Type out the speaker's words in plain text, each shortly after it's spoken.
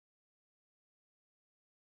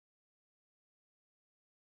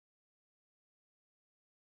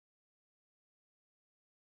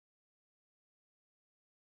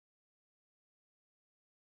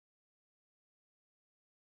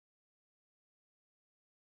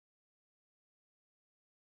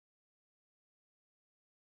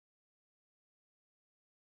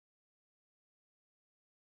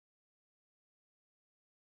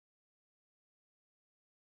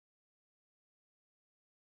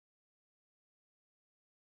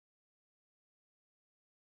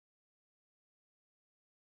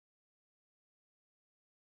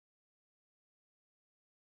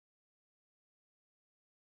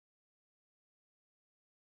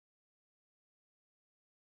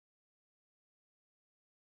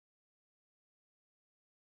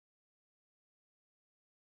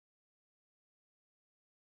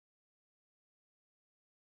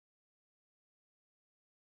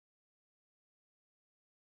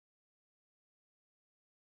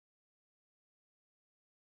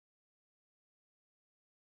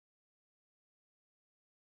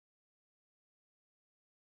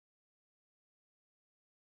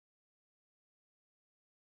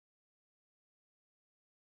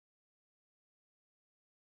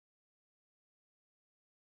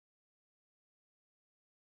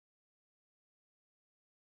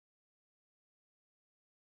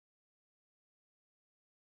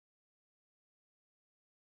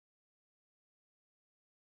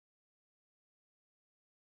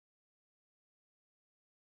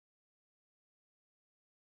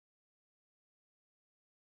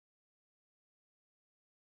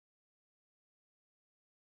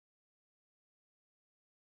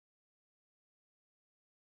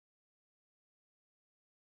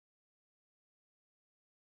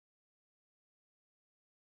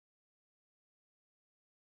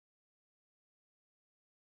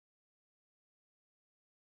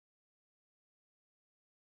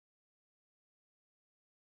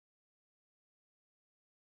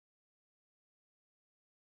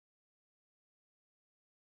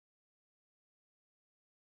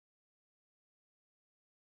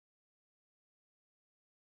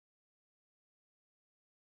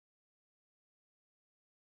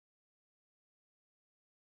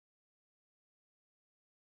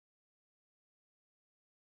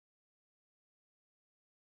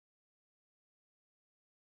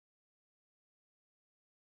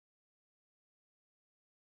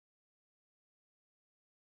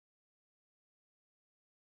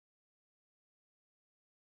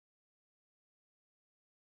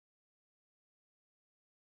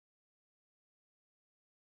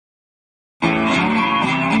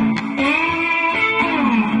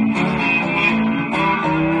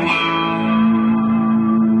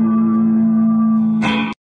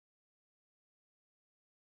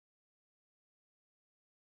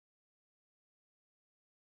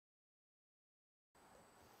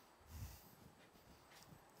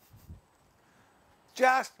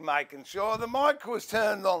Just making sure the mic was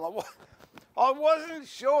turned on. I wasn't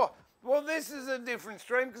sure. Well, this is a different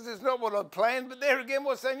stream because it's not what I planned, but there again,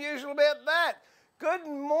 what's unusual about that? Good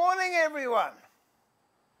morning, everyone.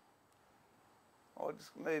 I'll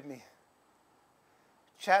just move me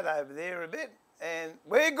chat over there a bit, and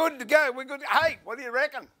we're good to go. We're good. Hey, what do you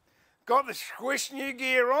reckon? Got the squish new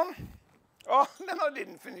gear on? Oh, no, I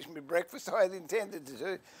didn't finish my breakfast. I had intended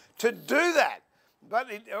to do that, but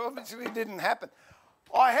it obviously didn't happen.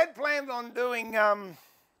 I had planned on doing,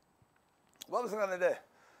 what was I going to do?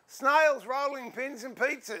 Snails, rolling pins and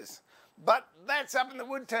pizzas. But that's up in the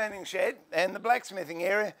wood-turning shed and the blacksmithing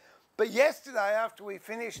area. But yesterday, after we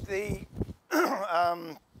finished the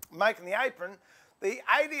making the apron, the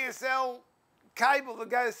ADSL cable that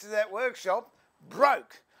goes to that workshop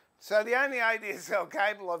broke. So the only ADSL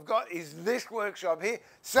cable I've got is this workshop here.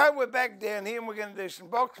 So we're back down here and we're going to do some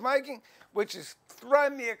box making, which has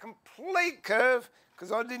thrown me a complete curve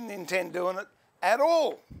because I didn't intend doing it at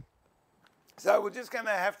all. So we're just going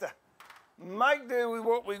to have to make do with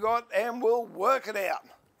what we got and we'll work it out.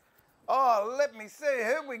 Oh, let me see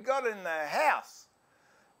who we got in the house.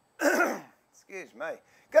 Excuse me.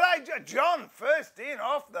 G'day, John, first in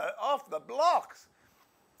off the blocks.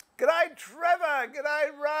 G'day, Trevor.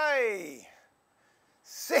 G'day, Ray.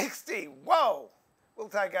 60. Whoa. We'll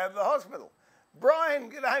take over the hospital. Brian,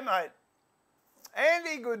 g'day, mate.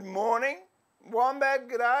 Andy, good morning. Wombat,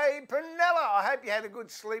 g'day. Prunella, I hope you had a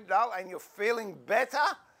good sleep, doll, and you're feeling better,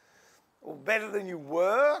 or better than you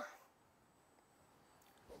were.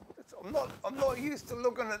 I'm not used to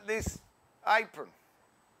looking at this apron.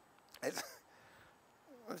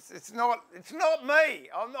 It's not me.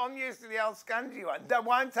 I'm used to the old scungy one. That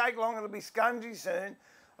won't take long. It'll be scungy soon.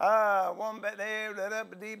 Wombat there.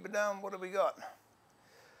 What have we got?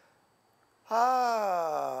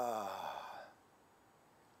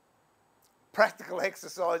 Practical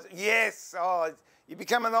exercise. Yes. Oh, you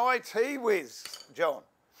become an IT whiz, John.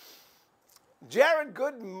 Jared,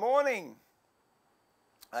 good morning.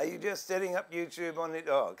 Are you just setting up YouTube on it?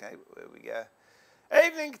 Oh, okay. There we go.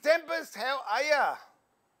 Evening, Tempest. How are ya?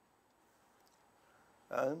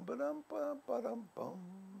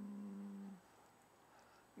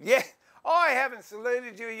 Yeah, I haven't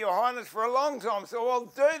saluted you, Your Highness, for a long time, so I'll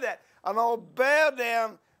do that. And I'll bow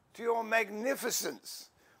down to your magnificence.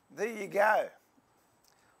 There you go.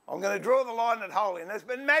 I'm going to draw the line at holiness,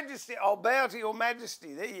 but majesty, I'll bow to your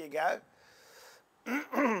majesty. There you go.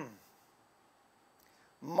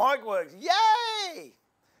 Mic works. Yay!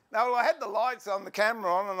 Now, well, I had the lights on, the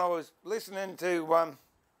camera on, and I was listening to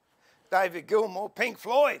David Gilmour, Pink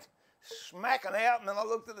Floyd, smacking out, and then I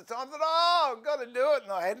looked at the time and thought, oh, I've got to do it,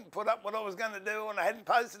 and I hadn't put up what I was going to do, and I hadn't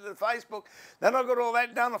posted it to Facebook. Then I got all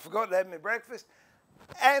that done, I forgot to have my breakfast,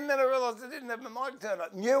 and then I realised I didn't have my mic turned on.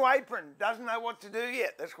 New apron, doesn't know what to do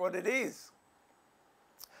yet, that's what it is.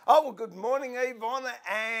 Oh, well, good morning, Yvonne,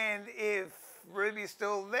 and if Ruby's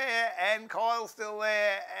still there, and Kyle's still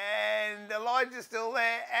there, and Elijah's still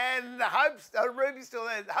there, and Ruby's still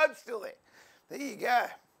there, Hope's still there. There you go.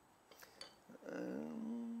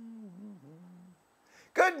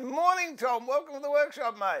 Good morning, Tom. Welcome to the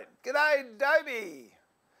workshop, mate. G'day, Dobie.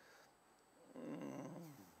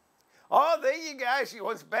 Oh, there you go. She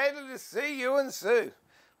wants badly to see you and Sue.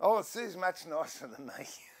 Oh, Sue's much nicer than me.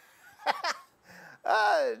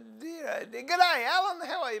 Oh, dear, oh dear. G'day, Alan.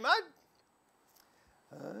 How are you, mate?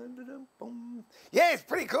 Yeah, it's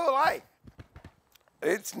pretty cool, eh?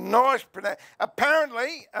 It's nice.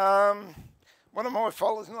 Apparently, one of my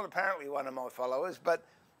followers, not apparently one of my followers, but,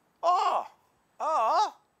 oh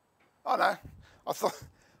no,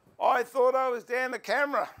 I thought I was down the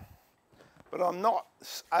camera, but I'm not.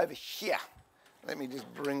 It's over here. Let me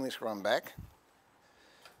just bring this one back.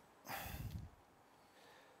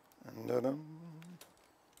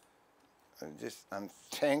 And just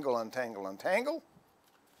untangle, untangle, untangle.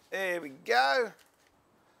 There we go.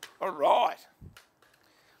 All right.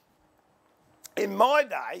 In my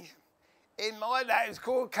day, it was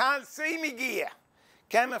called Can't See Me gear.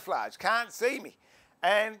 Camouflage, can't see me.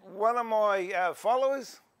 And one of my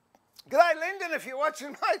followers, g'day Lyndon if you're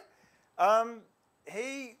watching, mate,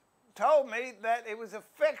 he told me that it was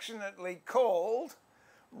affectionately called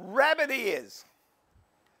rabbit ears.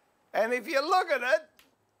 And if you look at it,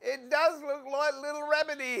 it does look like little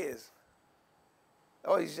rabbit ears.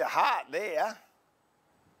 Oh, there's a heart there.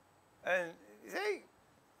 And see,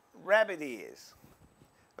 rabbit ears.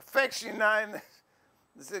 Affectionately known,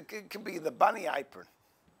 it could be the bunny apron.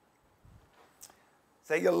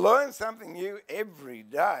 So you learn something new every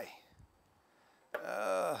day.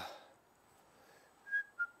 Oh,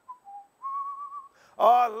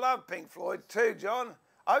 I love Pink Floyd too, John.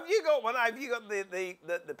 Have you got one? Have you got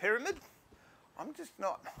the pyramid? I'm just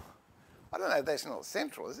not. I don't know if that's not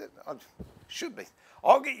central, is it? Should be.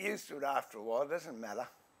 I'll get used to it after a while. It doesn't matter.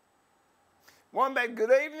 One back.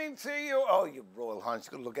 Good evening to you. Oh, your Royal Highness,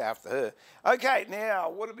 got to look after her. Okay, now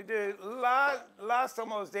what did we do? Last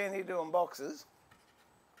time I was down here doing boxes,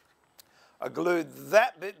 I glued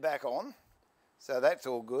that bit back on, so that's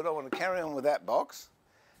all good. I want to carry on with that box,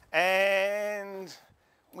 and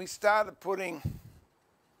we started putting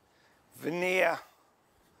veneer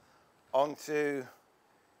onto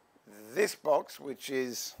this box, which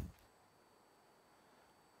is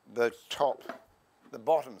the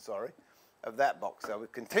bottom, of that box. So we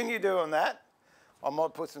continue doing that. I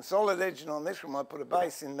might put some solid edging on this. We might put a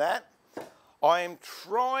base in that. I am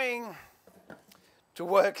trying to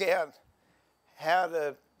work out how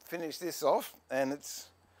to finish this off, and it's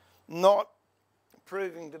not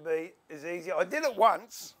proving to be as easy. I did it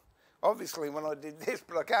once, obviously, when I did this,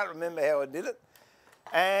 but I can't remember how I did it.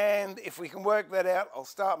 And if we can work that out, I'll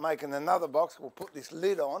start making another box. We'll put this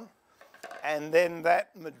lid on, and then that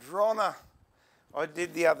Madrona I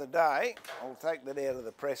did the other day, I'll take that out of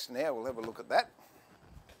the press now. We'll have a look at that.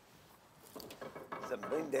 I haven't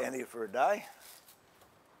been down here for a day.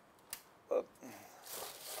 Oop.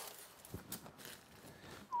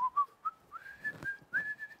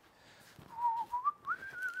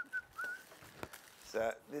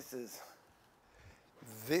 So this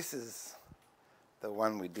is the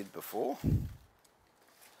one we did before.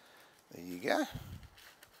 There you go.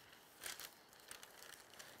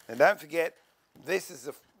 And don't forget, this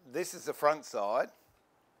is the front side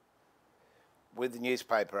with the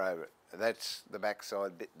newspaper over it. That's the back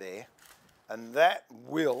side bit there. And that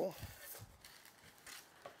will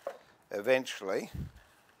eventually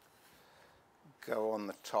go on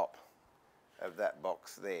the top of that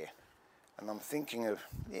box there. And I'm thinking of,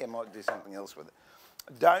 I might do something else with it.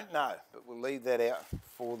 I don't know, but we'll leave that out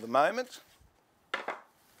for the moment.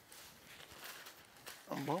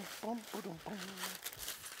 I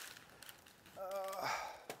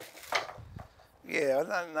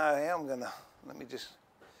don't know how I'm gonna, let me just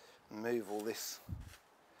move all this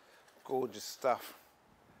gorgeous stuff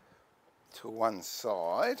to one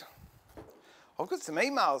side. I've got some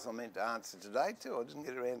emails I meant to answer today too. I didn't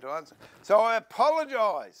get around to answer. So I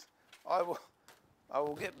apologise. I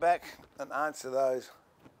will get back and answer those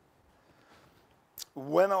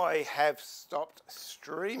when I have stopped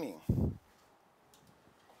streaming.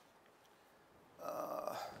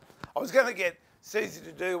 I was going to get Susie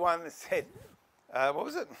to do one that said, what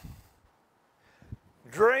was it?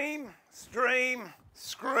 Dream, stream,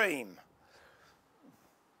 scream.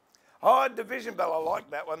 Oh, Division Bell, I like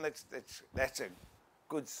that one. That's a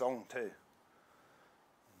good song too.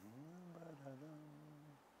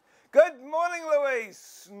 Good morning, Louise.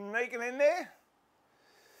 Sneaking in there.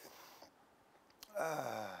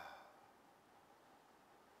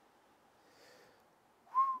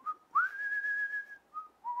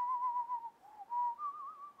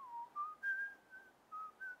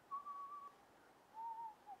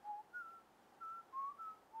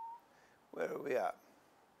 Where are we at?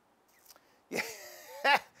 Yeah,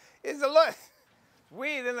 it's a lot. It's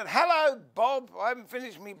weird, isn't it? Hello, Bob. I haven't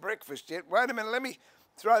finished my breakfast yet. Wait a minute, let me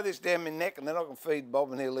throw this down my neck and then I can feed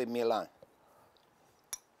Bob and he'll leave me alone.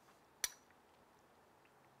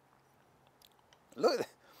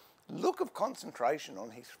 Look of concentration on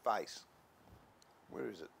his face. Where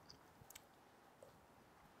is it?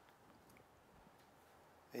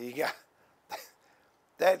 There you go.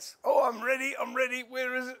 That's, oh, I'm ready.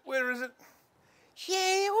 Where is it?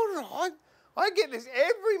 Yeah, all right. I get this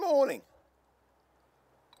every morning.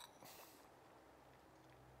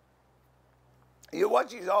 You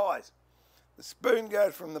watch his eyes. The spoon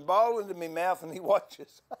goes from the bowl into my mouth and he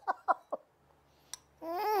watches.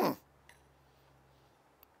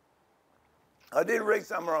 I did read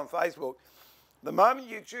somewhere on Facebook, the moment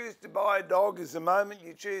you choose to buy a dog is the moment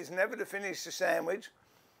you choose never to finish the sandwich,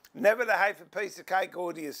 never to have a piece of cake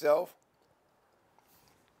all to yourself,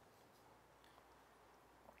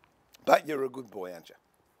 but you're a good boy, aren't you?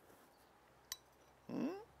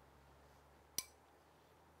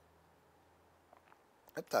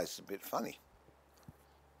 That tastes a bit funny.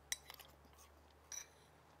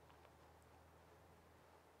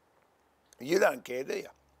 You don't care, do you?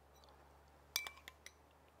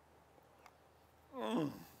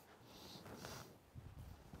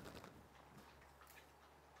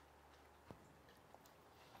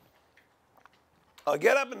 I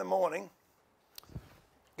get up in the morning,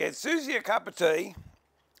 get Susie a cup of tea.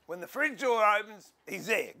 When the fridge door opens, he's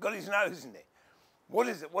there, got his nose in there. What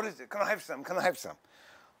is it? Can I have some?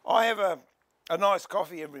 I have a nice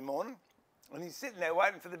coffee every morning, And he's sitting there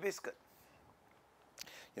waiting for the biscuit.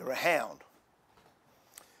 You're a hound.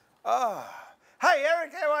 Oh. Hey,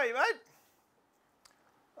 Eric, how are you, mate?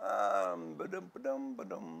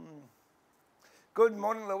 Good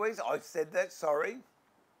morning, Louise. I said that, sorry.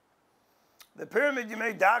 The pyramid, you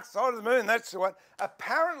mean Dark Side of the Moon, that's the one.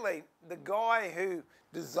 Apparently, the guy who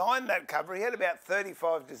designed that cover, he had about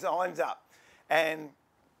 35 designs up. And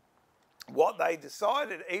what they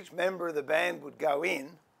decided, each member of the band would go in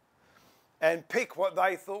and pick what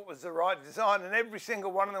they thought was the right design, and every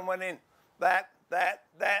single one of them went in, that,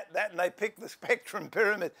 and they picked the Spectrum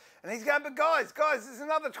Pyramid. And he's going, but guys, there's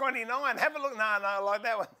another 29, have a look. No, I like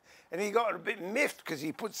that one. And he got a bit miffed because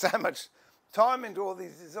he put so much time into all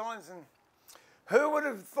these designs, and who would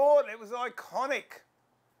have thought it was iconic?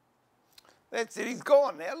 That's it, he's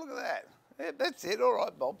gone now, look at that. Yeah, that's it, all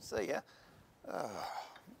right, Bob, see ya. Oh.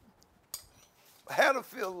 How to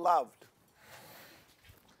feel loved.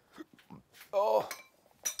 Oh.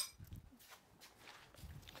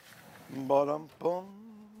 Ba-dum-bum.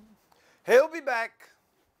 He'll be back.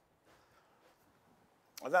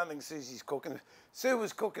 I don't think Susie's cooking. If Sue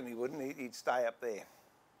was cooking, he wouldn't. He'd stay up there.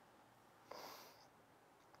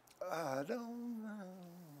 I don't know.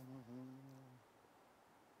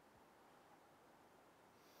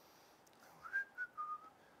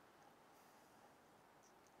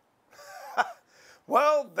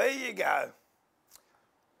 Well, there you go.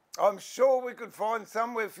 I'm sure we could find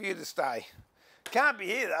somewhere for you to stay. Can't be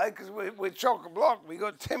here though, because we're chock-a-block. We've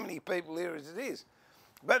got too many people here as it is.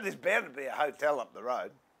 But there's bound to be a hotel up the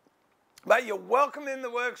road. But you're welcome in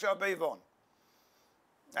the workshop, Yvonne.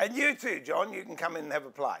 And you too, John, you can come in and have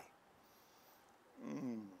a play.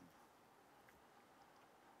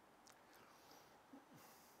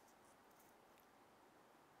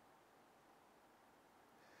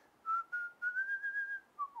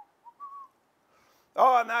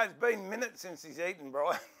 Oh, no, it's been minutes since he's eaten,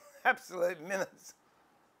 Brian. Absolute minutes.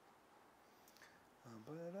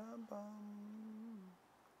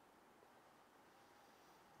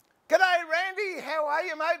 G'day, Randy. How are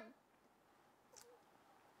you, mate?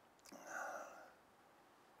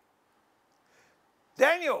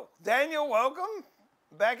 Daniel, welcome.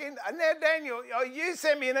 Back in. Now, Daniel, you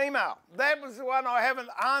sent me an email. That was the one I haven't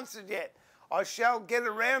answered yet. I shall get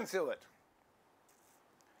around to it.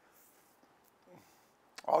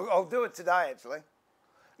 I'll do it today, actually.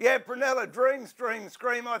 Yeah, Prunella, dream, stream,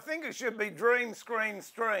 scream. I think it should be dream, scream,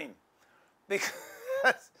 stream. Because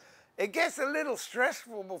it gets a little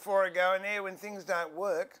stressful before I go in there when things don't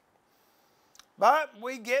work. But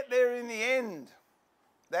we get there in the end.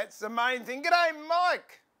 That's the main thing. G'day,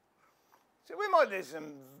 Mike. So we might do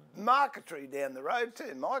some marquetry down the road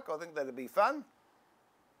too, Mike. I think that'd be fun.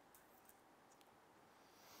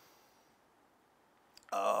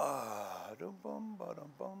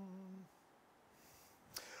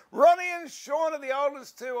 Ronnie and Sean are the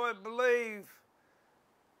oldest two, I believe,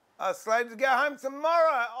 are slated to go home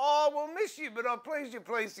tomorrow. Oh, we'll miss you, but I'll please you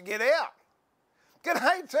please to get out.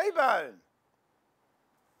 G'day, T-Bone.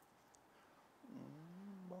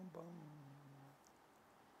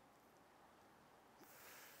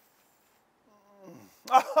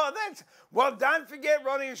 Oh, that's... Well, don't forget,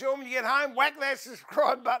 Ronnie and Sean, when you get home, whack that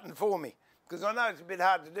subscribe button for me. Because I know it's a bit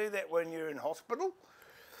hard to do that when you're in hospital.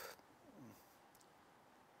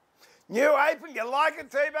 New apron, you like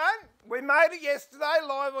it, T-Bone? We made it yesterday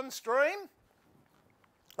live on stream.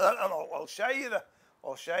 And I'll show you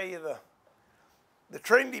the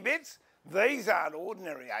trendy bits. These aren't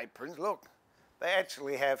ordinary aprons. Look, they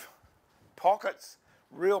actually have pockets,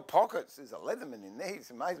 real pockets. There's a Leatherman in there. It's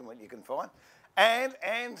amazing what you can find. And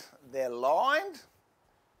they're lined.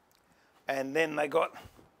 And then they got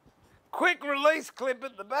quick release clip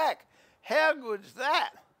at the back. How good's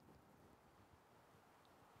that?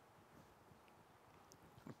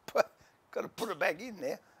 Got to put it back in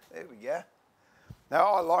there. There we go.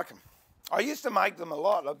 Now, I like them. I used to make them a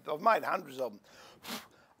lot. I've made hundreds of them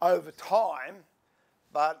over time,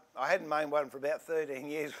 but I hadn't made one for about 13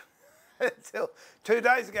 years until 2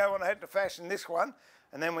 days ago when I had to fashion this one.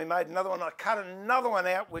 And then we made another one. I cut another one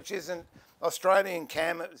out, which isn't Australian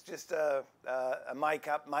cam. It was just a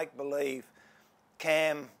make-believe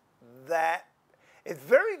cam that... It's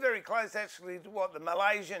very, very close, actually, to what the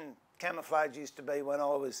Malaysian camouflage used to be when I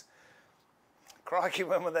was... Crikey,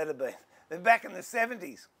 when would that have been? Back in the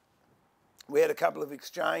 70s. We had a couple of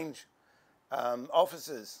exchange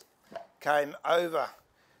officers came over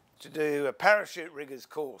to do a parachute riggers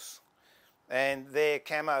course. And their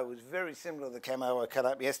camo was very similar to the camo I cut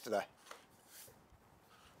up yesterday.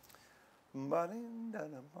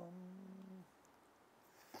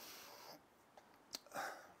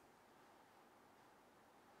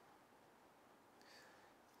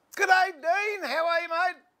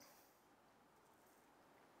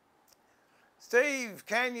 Steve,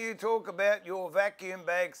 can you talk about your vacuum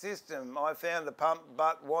bag system? I found the pump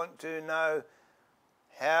but want to know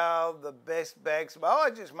how the best bags... Well,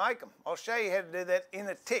 I just make them. I'll show you how to do that in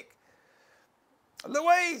a tick.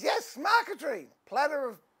 Louise, yes, Marquetry. Platter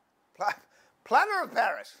of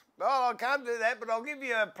Paris. Well, I can't do that, but I'll give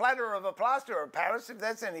you a platter of a plaster of Paris if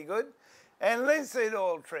that's any good. And linseed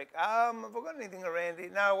oil trick. Have I got anything around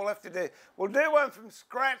here? No, we'll do one from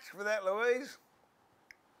scratch for that, Louise.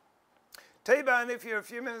 T-Bone, if you're a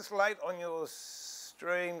few minutes late on your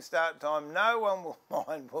stream start time, no one will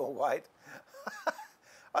mind, will wait.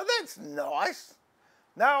 Oh, that's nice.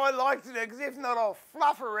 No, I like to do, because if not, I'll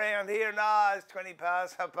fluff around here and, it's 20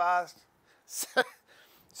 past, half past.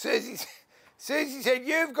 Susie said,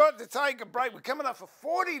 you've got to take a break. We're coming up for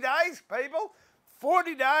 40 days, people.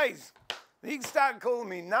 40 days. You can start calling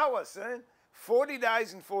me Noah soon. 40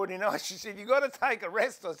 days and 40 nights. She said, you've got to take a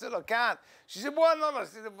rest. I said, I can't. She said, why not? I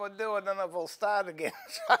said, if I do, I don't know if I'll start again.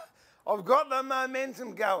 So I've got the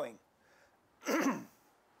momentum going.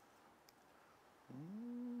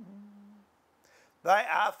 They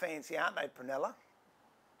are fancy, aren't they, Prunella?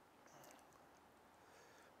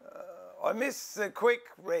 I miss the quick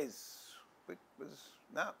res. Quick was,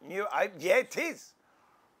 no, new, yeah, it is.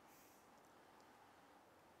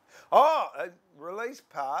 Oh, a release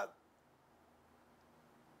part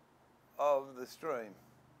of the stream.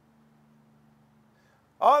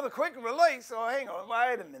 Oh, the quick release. Oh, hang on,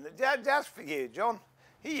 wait a minute. Just for you, John.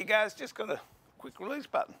 Here you go. It's just got a quick release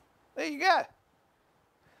button. There you go.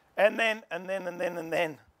 And then. If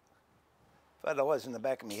that was in the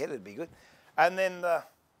back of my head, it'd be good. And then the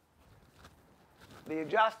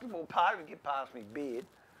adjustable part, if you get past my beard,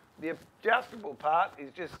 the adjustable part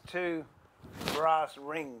is just 2 brass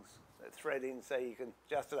rings that thread in so you can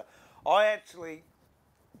adjust it up. I actually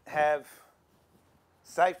have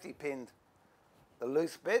safety pinned the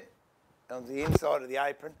loose bit on the inside of the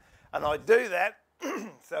apron, and I do that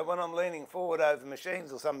so when I'm leaning forward over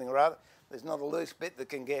machines or something or other, there's not a loose bit that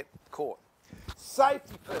can get caught.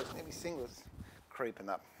 Safety first. Let me singlet's creeping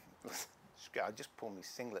up. I just pull my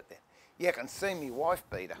singlet there. You can see me wife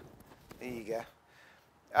beater. There you go.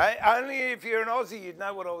 Only if you're an Aussie you'd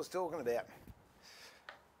know what I was talking about.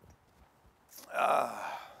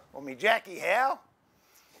 Or me Jackie Howe.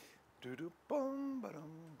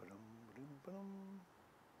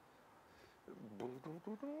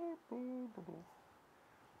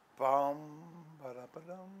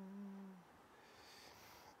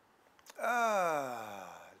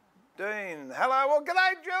 Dean, hello. Well,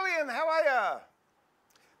 g'day, Julian. How are you?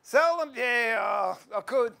 Sell them? Yeah, I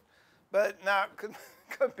could, but no,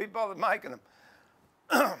 couldn't be bothered making them.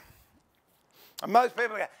 And most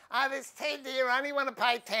people go, this Ted, do you only want to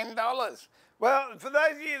pay $10? Well, for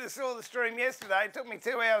those of you that saw the stream yesterday, it took me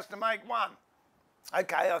 2 hours to make one.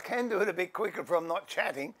 Okay, I can do it a bit quicker if I'm not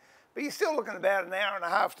chatting, but you're still looking about an hour and a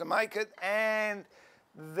half to make it, and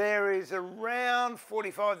there is around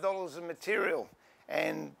 $45 of material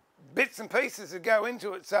and bits and pieces that go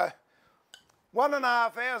into it, so 1.5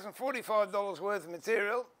 hours and $45 worth of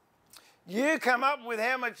material. You come up with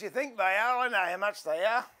how much you think they are. I know how much they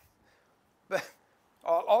are, but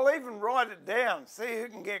I'll even write it down, see who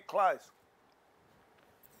can get close.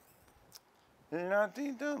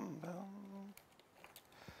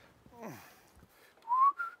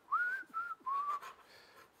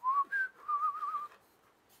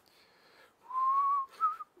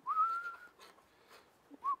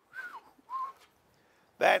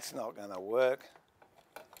 That's not going to work.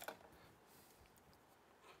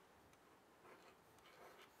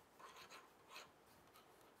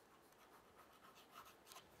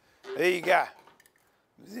 There you go.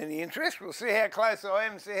 If there's any interest, we'll see how close I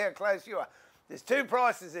am, see how close you are. There's 2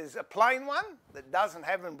 prices. There's a plain one that doesn't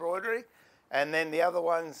have embroidery, and then the other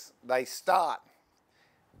ones, they start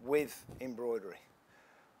with embroidery.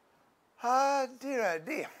 Oh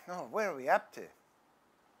dear. Oh, where are we up to?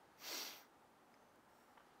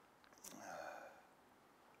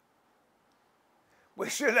 We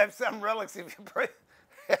should have some relics if you breathe.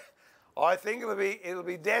 I think it'll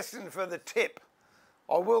be destined for the tip.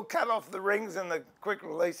 I will cut off the rings and the quick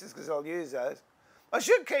releases because I'll use those. I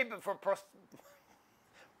should keep it for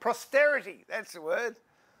posterity, that's the word.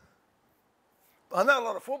 I know a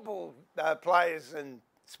lot of football players and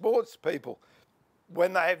sports people,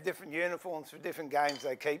 when they have different uniforms for different games,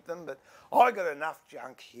 they keep them, but I got enough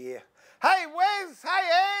junk here. Hey Wes, hey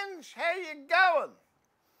Ange, how you going?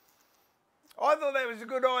 I thought that was a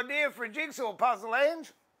good idea for a jigsaw puzzle,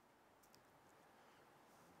 Ange.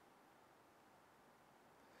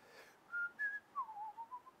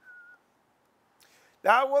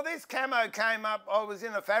 Well, this camo came up. I was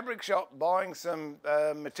in a fabric shop buying some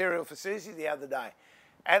material for Susie the other day,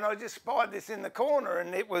 and I just spied this in the corner,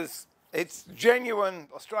 and it's genuine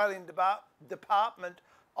Australian Department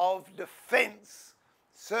of Defence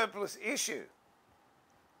surplus issue.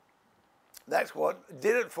 That's what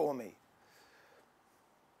did it for me.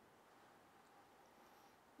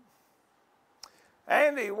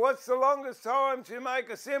 Andy, what's the longest time to make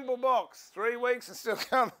a simple box? 3 weeks and still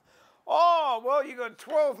can't. Oh, well, you got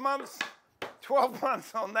 12 months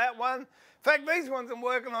on that one. In fact, these ones I'm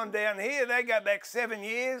working on down here, they go back 7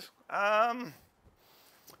 years. What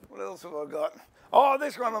else have I got? Oh,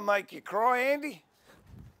 this one will make you cry, Andy.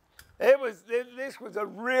 This was a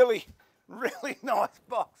really, really nice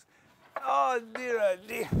box. Oh dear.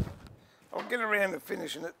 I'll get around to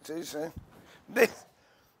finishing it too soon.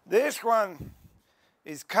 This one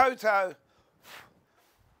is Koto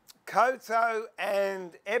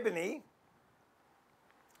and Ebony.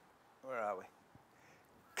 Where are we?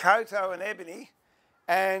 Koto and Ebony,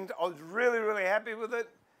 and I was really, really happy with it.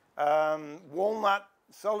 Walnut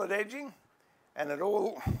solid edging, and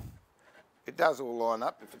it does all line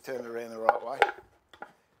up if you turn it around the right way.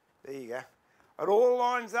 There you go. It all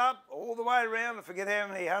lines up all the way around. I forget how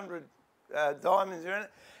many hundred diamonds are in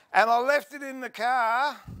it. And I left it in the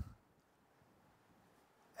car,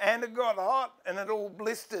 and it got hot, and it all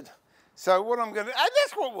blistered. So what I'm going to,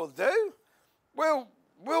 that's what we'll do.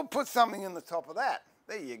 We'll put something in the top of that.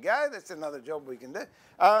 There you go. That's another job we can do.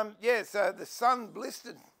 Yeah, so the sun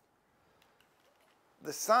blistered.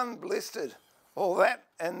 The sun blistered all that,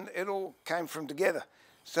 and it all came from together.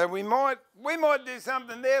 So we might do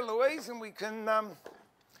something there, Louise, and we can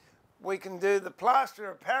do the plaster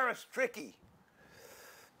of Paris tricky.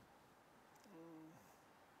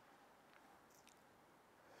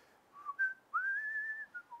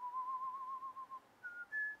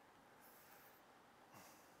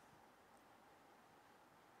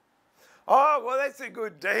 Oh, well, that's a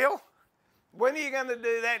good deal. When are you going to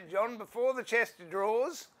do that, John? Before the chest of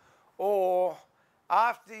drawers, or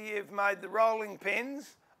after you've made the rolling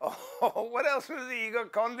pins? Oh, what else was it you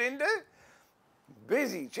got conned into?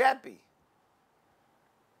 Busy chappy.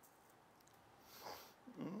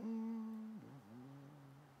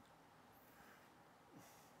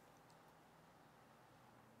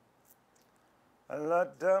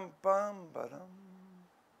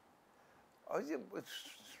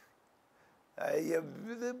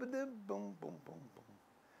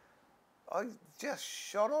 I just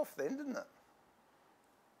shot off then, didn't it?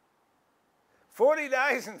 40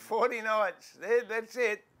 days and 40 nights. That's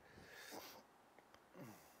it.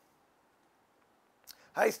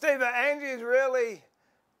 Hey, Steve, Angie's really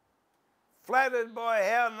flattered by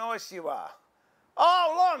how nice you are.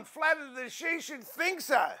 Oh, well, I'm flattered that she should think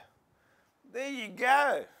so. There you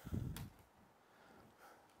go.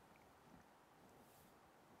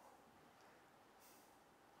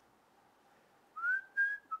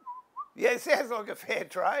 Yeah, it sounds like a fair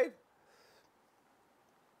trade.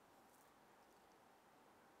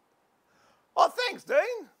 Oh, thanks,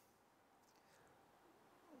 Dean.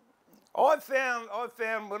 I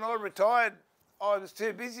found when I retired, I was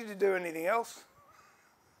too busy to do anything else.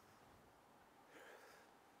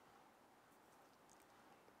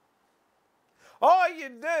 Oh, you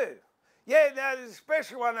do? Yeah, no, there's a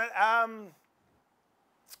special one at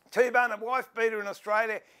T-Bone, a wife beater in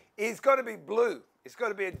Australia. It's got to be blue. It's got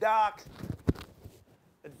to be a dark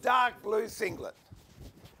blue singlet.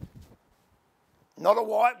 Not a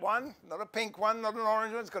white one, not a pink one, not an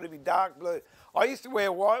orange one. It's got to be dark blue. I used to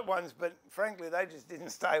wear white ones, but frankly, they just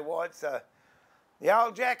didn't stay white. So the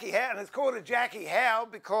old Jackie Howe, and it's called a Jackie Howe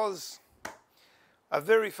because a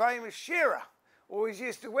very famous shearer always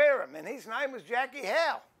used to wear them, and his name was Jackie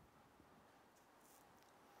Howe.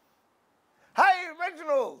 Hey,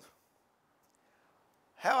 Reginald.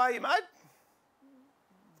 How are you, mate?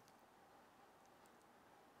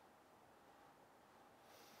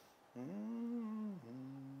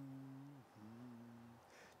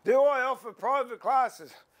 Do I offer private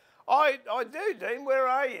classes? I do, Dean. Where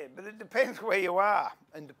are you? But it depends where you are,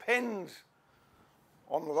 and depends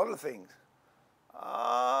on a lot of things.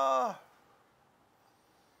 I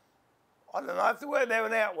don't know. I have to work there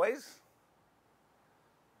and out, Wes.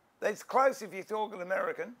 That's close if you're talking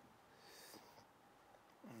American.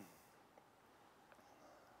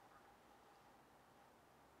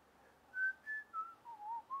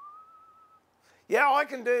 Yeah, I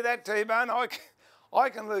can do that, T-Bone. I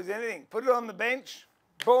can lose anything. Put it on the bench,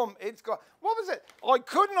 boom, it's got... What was it? I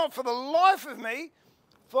could not for the life of me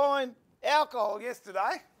find alcohol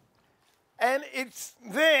yesterday, and it's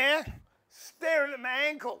there staring at my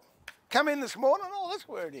ankle. Come in this morning, oh, that's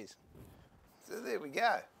where it is. So there we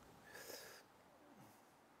go.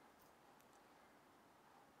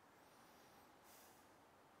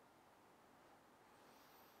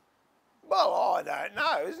 Well, I don't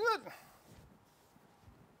know, isn't it?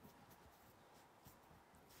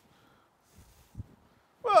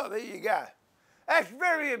 Well, there you go. That's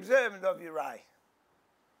very observant of you, Ray.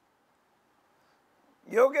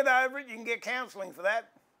 You'll get over it. You can get counselling for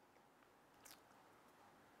that.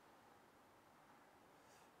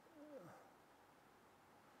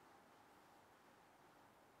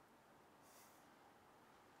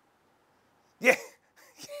 Yeah,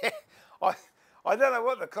 yeah. I don't know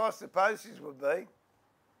what the cost of postage would be.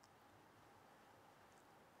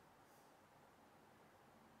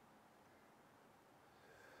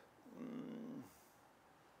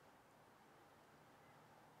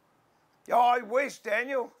 Oh, I wish,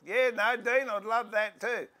 Daniel. Yeah, no, Dean, I'd love that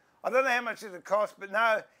too. I don't know how much it would cost, but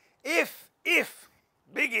no, if,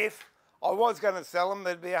 big if, I was going to sell them,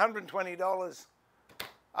 they'd be $120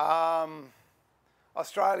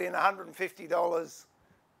 Australian, $150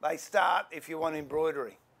 they start if you want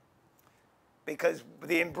embroidery. Because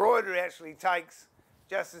the embroidery actually takes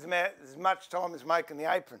just as much time as making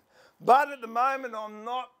the apron. But at the moment, I'm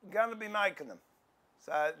not going to be making them.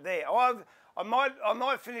 So there, I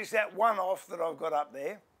might finish that one off that I've got up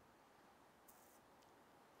there.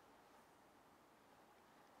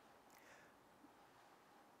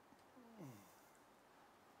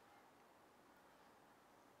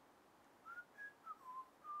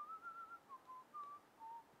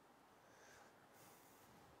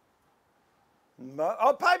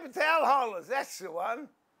 Oh, paper towel holders, that's the one.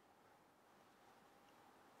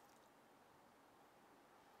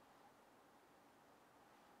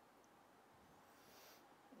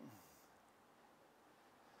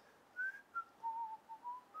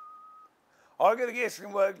 I've got to get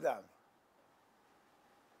some work done.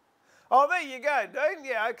 Oh, there you go, Dean.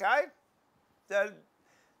 Yeah, okay.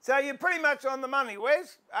 So you're pretty much on the money,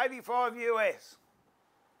 Wes. 85 US.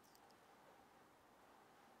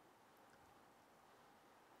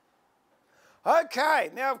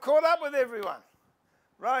 Okay, now I've caught up with everyone.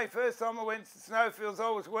 Ray, first time I went to snowfields,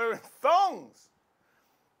 I was wearing thongs.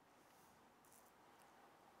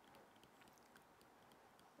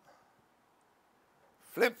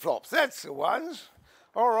 Flip-flops, that's the ones.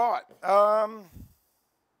 All right. I'll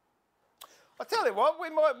tell you what,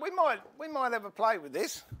 we might have a play with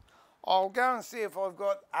this. I'll go and see if I've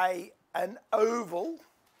got an oval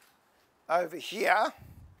over here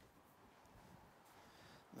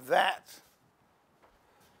that.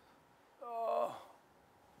 Oh,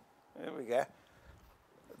 there we go.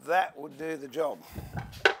 That would do the job.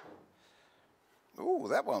 Oh,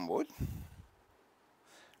 that one would.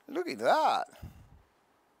 Look at that.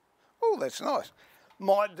 Oh, that's nice.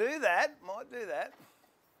 Might do that.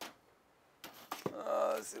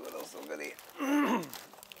 Let's see what else I've got here.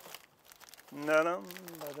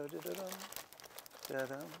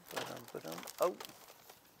 Oh.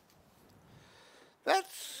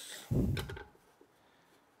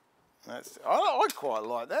 I quite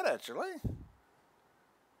like that actually.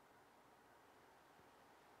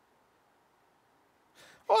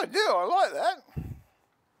 I do, I like that.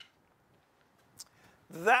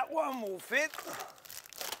 That one will fit.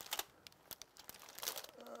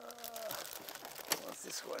 What's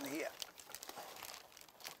this one here?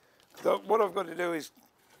 So what I've got to do is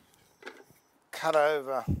cut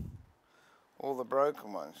over all the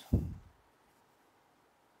broken ones.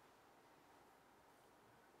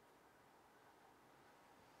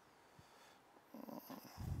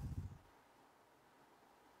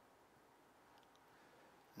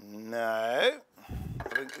 No, I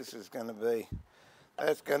think this is going to be,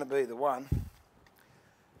 that's going to be the one.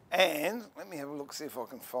 And let me have a look, see if I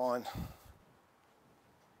can find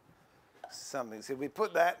something. So we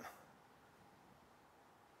put that.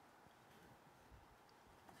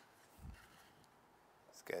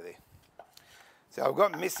 Let's go there. So I've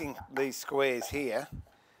got missing these squares here.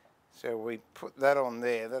 So we put that on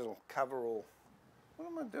there. That'll cover all. What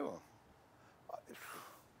am I doing?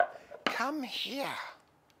 Come here.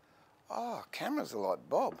 Oh, cameras are like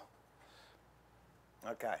Bob.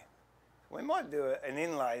 Okay. We might do an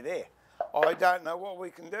inlay there. I don't know what we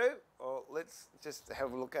can do. Well, let's just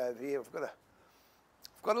have a look over here. I've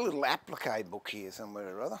got a little applique book here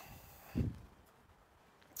somewhere or other.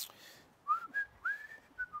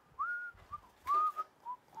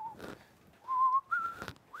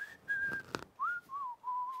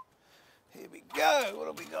 Here we go. What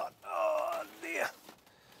have we got? Oh dear.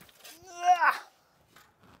 Ah.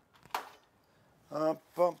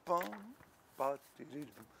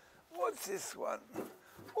 What's this one?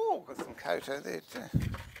 Oh, got some koto there too.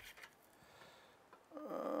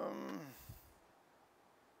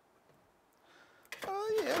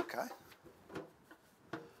 Oh yeah, okay.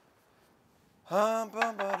 Bum,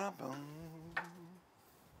 ba, da, bum.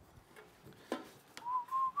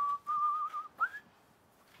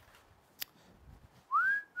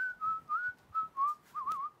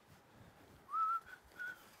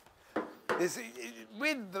 Is it,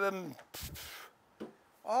 with them?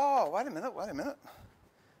 Oh, wait a minute, wait a minute.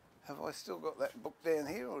 Have I still got that book down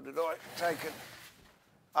here, or did I take it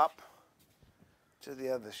up to the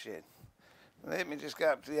other shed? Let me just go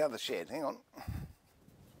up to the other shed, hang on.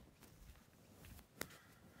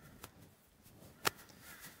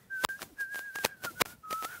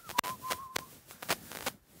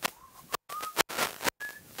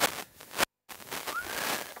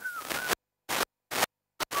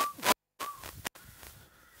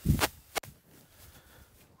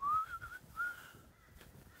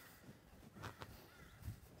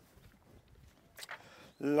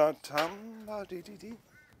 La tamba dee dee dee,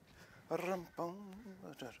 rum bum da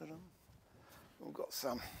da dum. We've got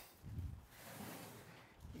some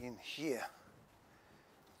in here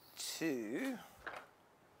too.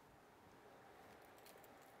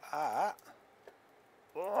 Oh.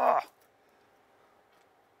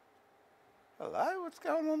 Hello, what's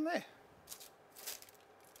going on there?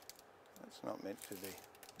 That's not meant to be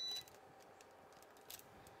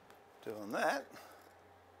doing that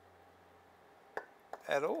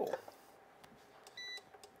at all.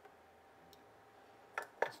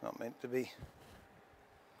 It's not meant to be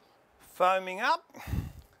foaming up.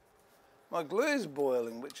 My glue's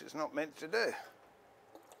boiling, which it's not meant to do.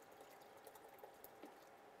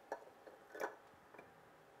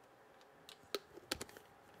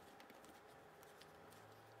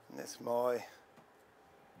 And that's my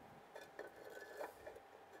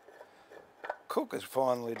cooker's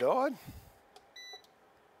finally died.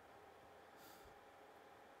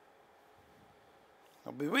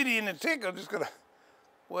 I'll be with you in a tick. I've just got to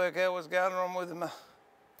work out what's going on with my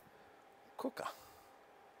cooker.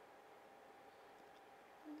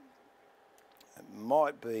 It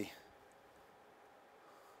might be.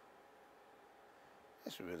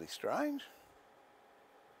 That's really strange.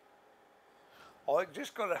 I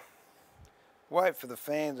just got to wait for the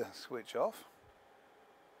fan to switch off.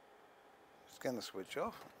 It's going to switch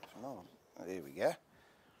off. Oh, there we go.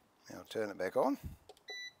 Now I'll turn it back on.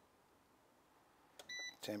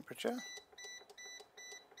 Temperature.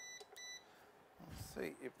 Let's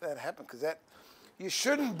see if that happened, because that, you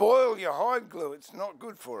shouldn't boil your hide glue. It's not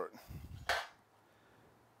good for it.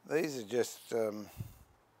 These are just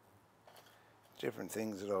different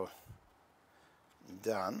things that I've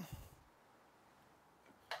done.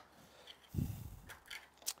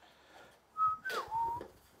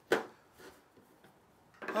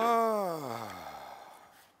 Oh,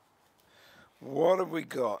 what have we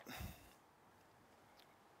got?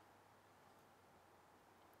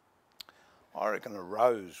 I reckon a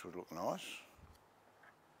rose would look nice.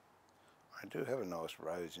 I do have a nice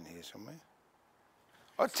rose in here somewhere.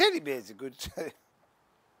 Oh, teddy bears are good too.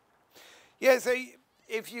 Yeah, so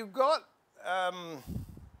if you've got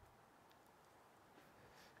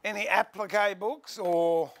any applique books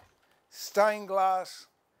or stained glass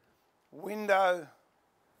window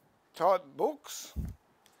type books,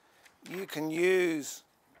 you can use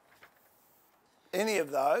any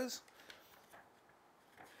of those.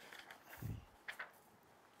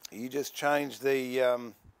 You just change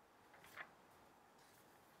the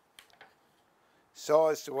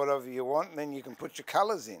size to whatever you want, and then you can put your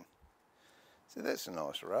colours in. So that's a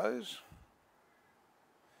nice rose.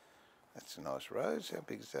 That's a nice rose. How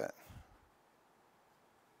big is that?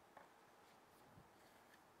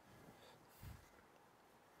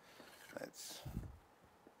 That's...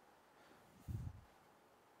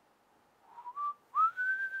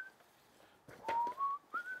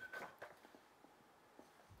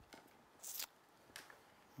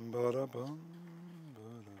 Ba-da-bum,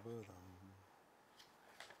 ba-da-ba-dum.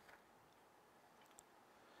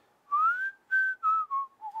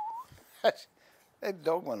 That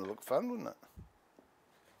dog one would look fun, wouldn't it?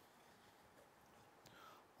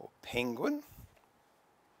 Or penguin.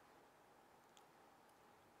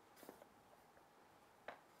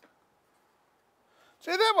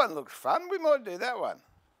 See, that one looks fun. We might do that one.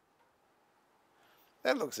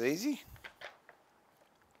 That looks easy.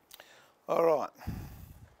 All right.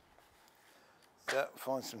 So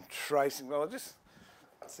find some tracing. Well, I'll just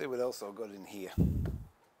see what else I've got in here.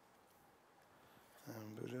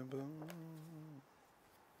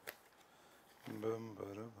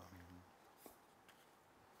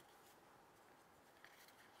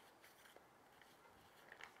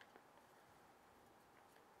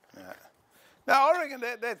 No, I reckon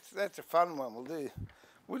that's a fun one.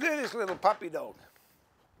 We'll do this little puppy dog.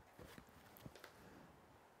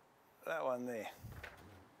 That one there.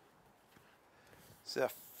 So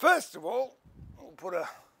first of all, we'll put a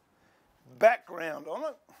background on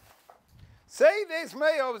it. See, there's me.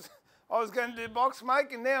 I was going to do box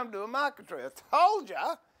making, now I'm doing marquetry. I told you,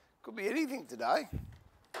 could be anything today.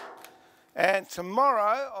 And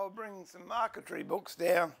tomorrow I'll bring some marquetry books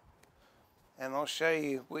down and I'll show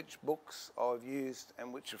you which books I've used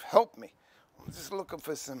and which have helped me. I'm just looking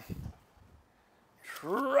for some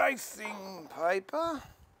tracing paper.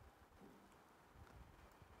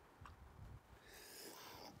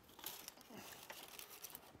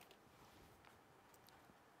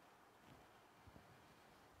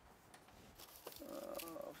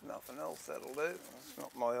 If nothing else, that'll do. It's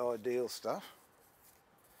not my ideal stuff,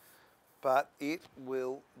 but it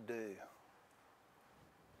will do.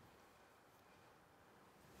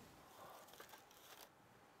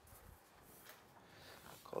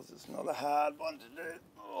 Because it's not a hard one to do.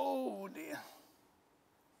 Oh dear.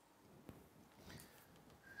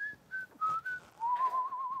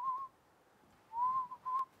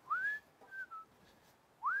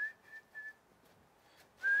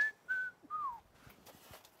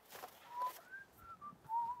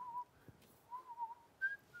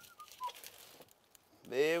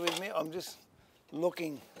 Bear with me, I'm just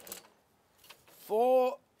looking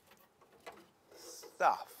for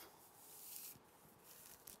stuff.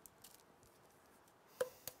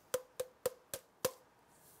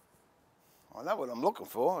 I know what I'm looking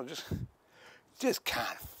for, I just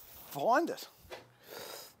can't find it.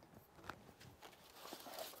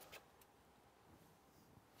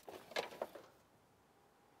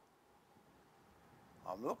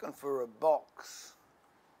 I'm looking for a box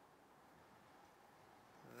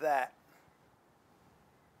that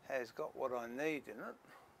has got what I need in it.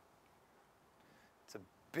 It's a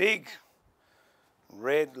big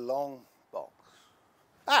red long box.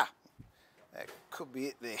 Ah, that could be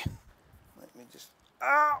it there. Let me just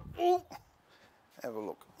ooh, have a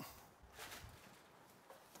look.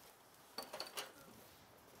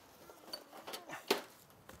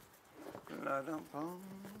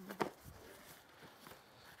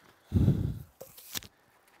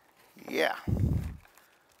 Yeah.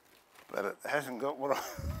 But it hasn't got what I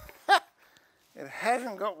it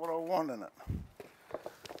hasn't got what I want in it,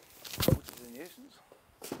 which is a nuisance.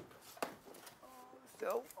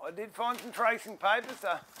 Still, I did find some tracing paper,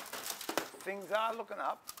 so things are looking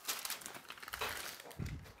up.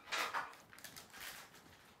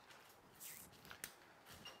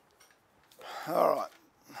 All right.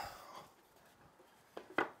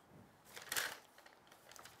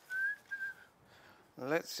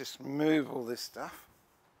 Let's just move all this stuff.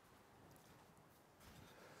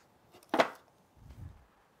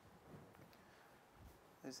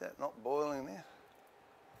 Is that not boiling there?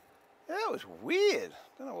 Yeah, that was weird.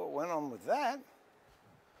 Don't know what went on with that.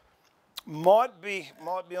 Might be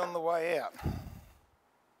on the way out.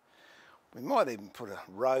 We might even put a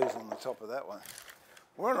rose on the top of that one.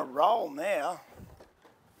 We're on a roll now.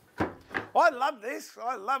 I love this.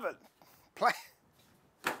 I love it.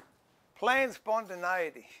 Planned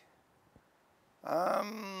spontaneity.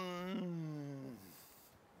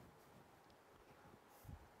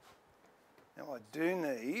 Now I do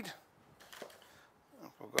need,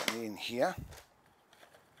 if I've got any in here,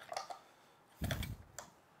 I've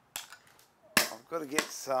got to get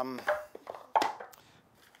some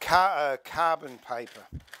carbon paper,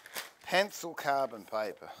 pencil carbon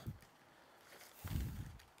paper.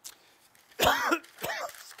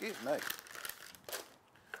 Excuse me.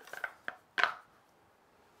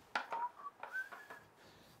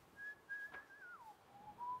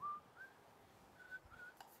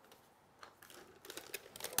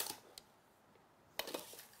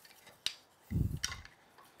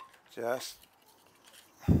 Just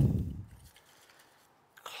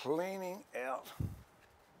cleaning out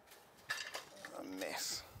a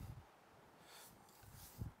mess.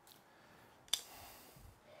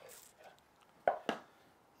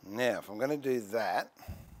 Now, if I'm going to do that,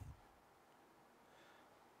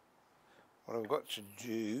 what I've got to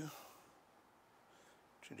do,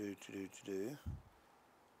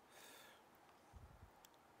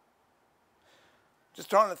 just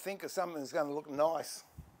trying to think of something that's going to look nice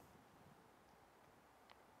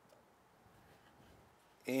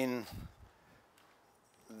in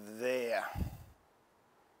there.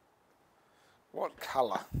 What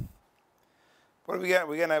colour? What are we going?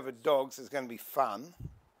 We're going to have a dog, so it's going to be fun.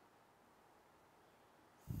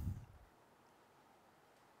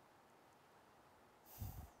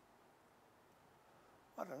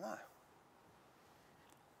 I don't know.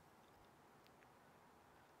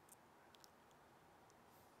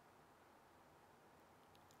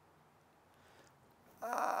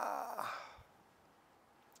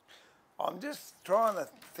 I'm just trying to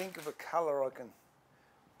think of a colour I can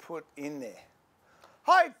put in there.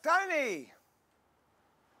 Hi, Tony!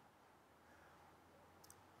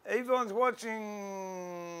 Yvonne's watching.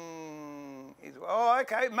 Oh,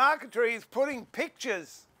 okay. Marquetry is putting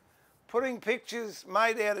pictures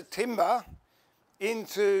made out of timber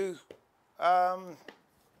into other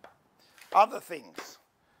things.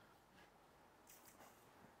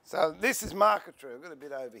 So this is Marquetry. I've got a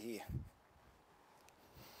bit over here.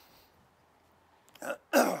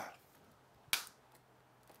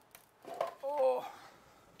 Oh.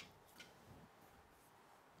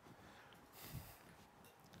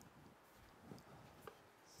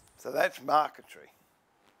 So that's Marquetry.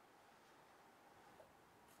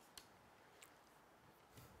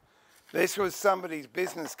 This was somebody's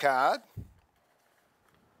business card,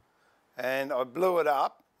 and I blew it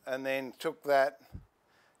up and then took that.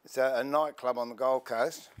 It's a nightclub on the Gold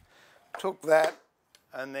Coast. Took that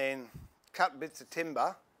and then cut bits of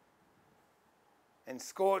timber and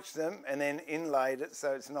scorched them and then inlaid it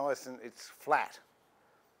so it's nice and it's flat.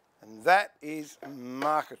 And that is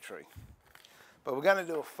Marquetry. But we're going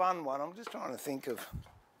to do a fun one. I'm just trying to think of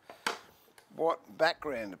what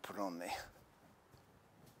background to put on there.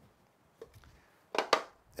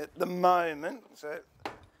 At the moment, so,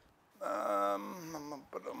 oh,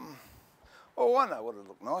 I know what would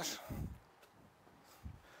look nice.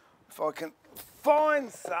 If I can find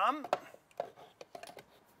some.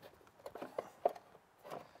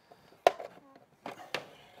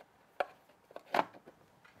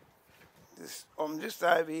 I'm just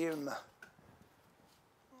over here in the,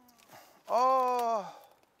 oh,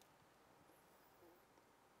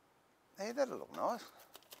 yeah, that'll look nice.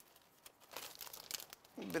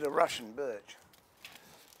 A bit of Russian birch.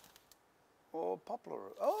 Or poplar.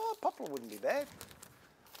 Oh, poplar wouldn't be bad.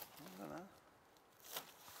 I don't know.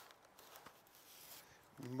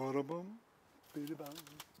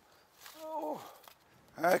 Oh,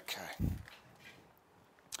 okay.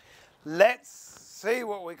 Let's see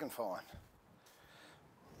what we can find.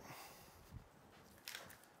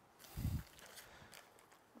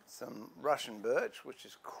 Some Russian birch, which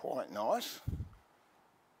is quite nice.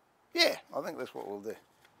 Yeah, I think that's what we'll do.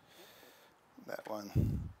 That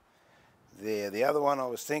one there. The other one I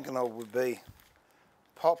was thinking of would be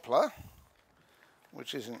poplar,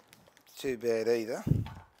 which isn't too bad either.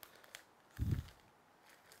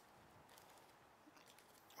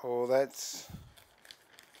 Or that's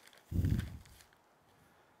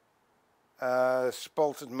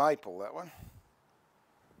spalted maple, that one.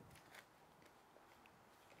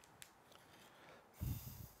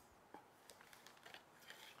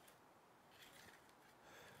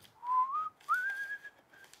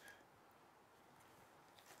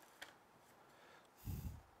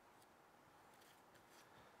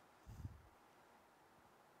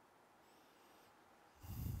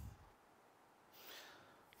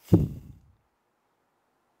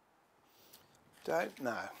 Don't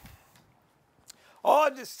know. Oh,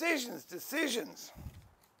 decisions.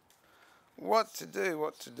 What to do.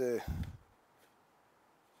 Where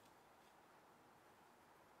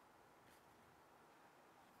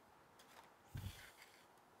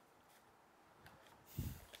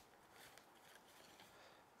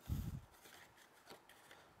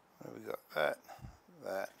we got that.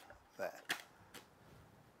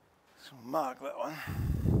 So we'll mark that one.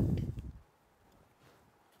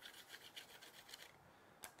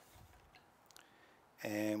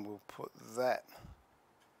 And we'll put that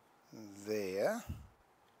there.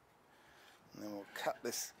 And then we'll cut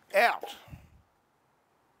this out.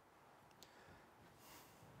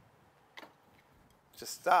 To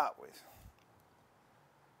start with.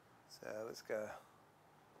 So let's go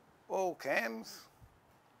all cams.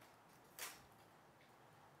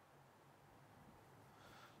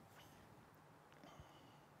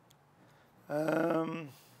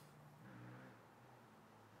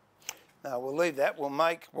 Now we'll leave that. We'll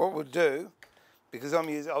make what we'll do, because I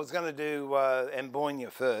was going to do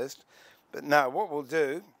Amboynia first, but no, what we'll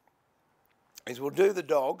do is we'll do the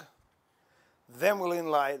dog, then we'll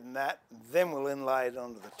inlay it in that, then we'll inlay it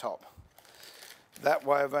onto the top. That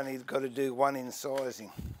way I've only got to do one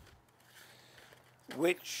incising,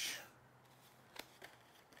 which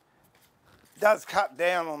does cut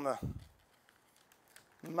down on the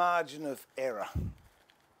margin of error.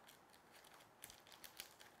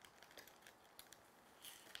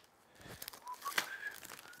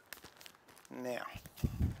 Now,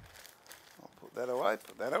 I'll put that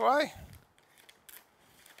away.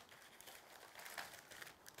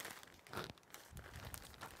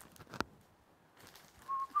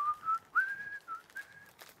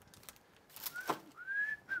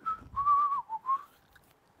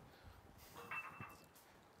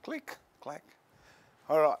 Click, clack.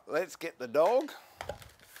 All right, let's get the dog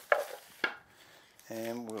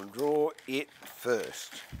and we'll draw it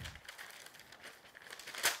first.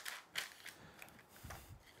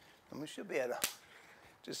 And we should be able to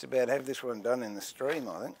just about have this one done in the stream,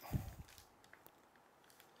 I think.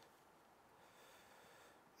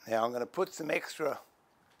 Now I'm going to put some extra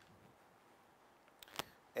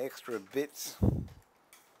bits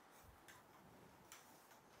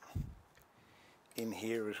in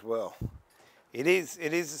here as well. It is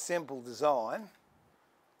a simple design.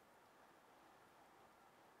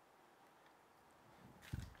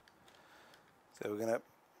 So we're going to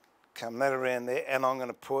come that around there, and I'm going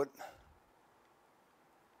to put a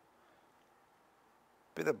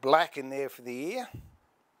bit of black in there for the ear.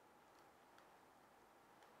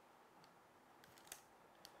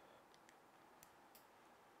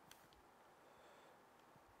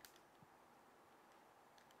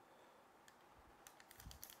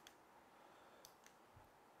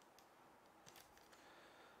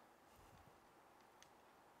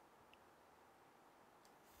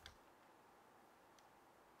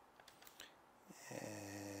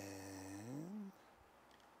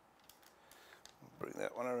 Bring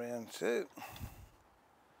that one around too.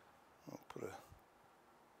 I'll put a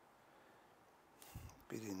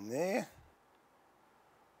bit in there.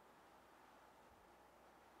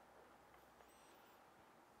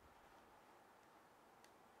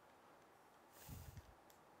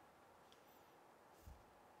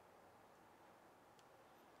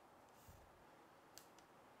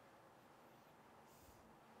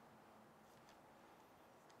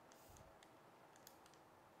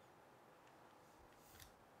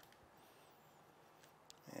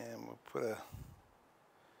 And we'll put a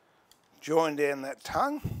join down that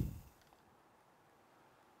tongue.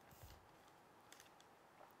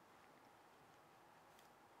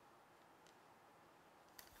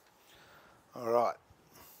 All right.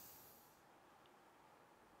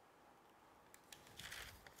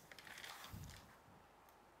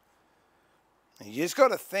 You just got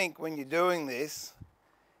to think when you're doing this,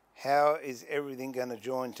 how is everything going to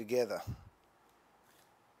join together?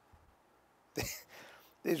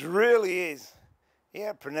 This really is.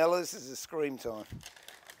 Yeah, Prunella, this is a scream time.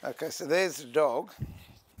 Okay, so there's the dog.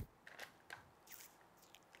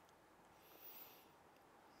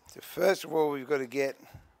 So first of all, we've got to get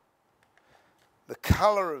the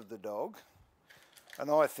colour of the dog.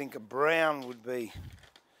 And I think a brown would be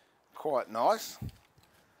quite nice.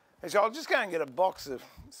 And so I'll just go and get a box of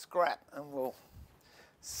scrap and we'll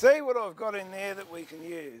see what I've got in there that we can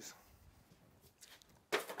use.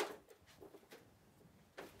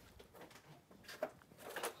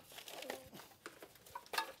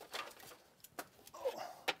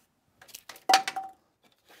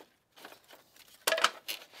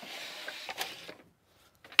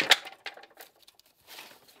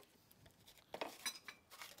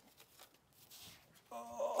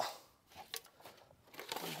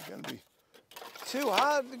 Going to be too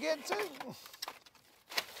hard to get to.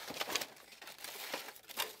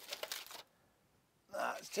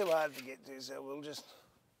 No, it's too hard to get to, so we'll just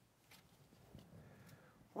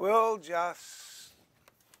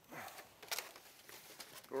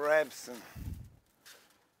grab some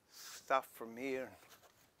stuff from here and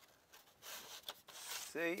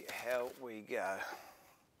see how we go.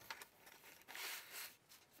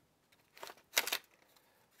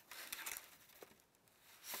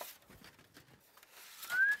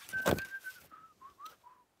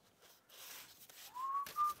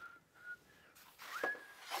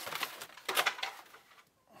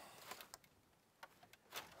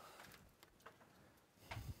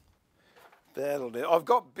 That'll do. I've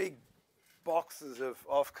got big boxes of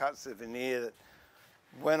offcut veneer that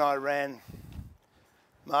when I ran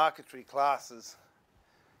marquetry classes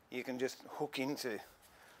you can just hook into.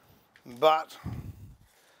 But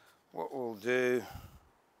what we'll do,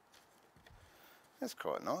 that's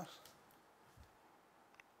quite nice.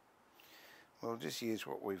 We'll just use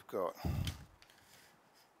what we've got.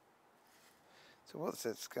 So what's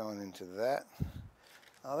that's going into that?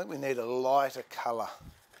 I think we need a lighter colour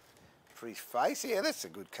for his face. Yeah, that's a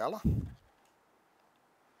good colour.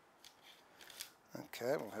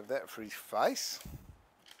 Okay, we'll have that for his face.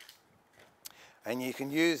 And you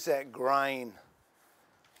can use that grain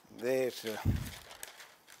there to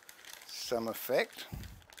some effect.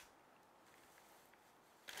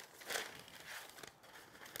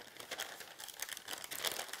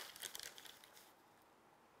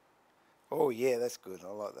 Oh yeah, that's good.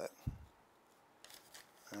 I like that.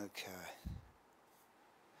 Okay.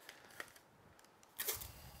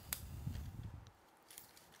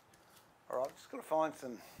 All right, just got to find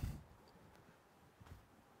some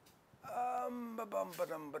Ba-bum.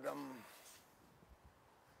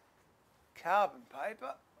 Carbon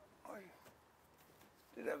paper. I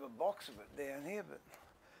did have a box of it down here, but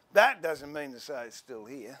that doesn't mean to say it's still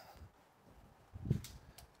here.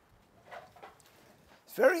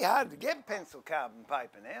 It's very hard to get pencil carbon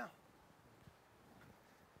paper now.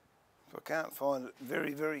 If I can't find it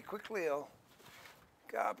very, very quickly, I'll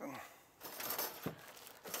go up and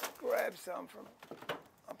grab some from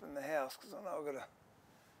up in the house, because I know I've got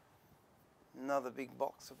another big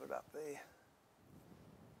box of it up there.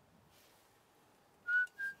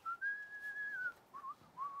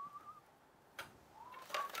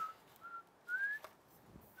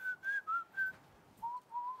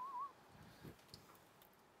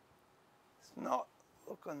 It's not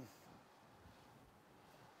looking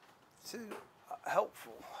too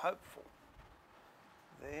hopeful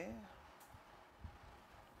there.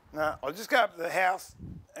 No, I'll just go up to the house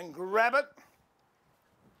and grab it.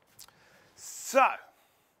 So,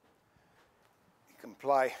 you can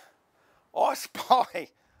play I Spy.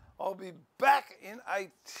 I'll be back in a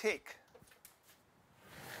tick.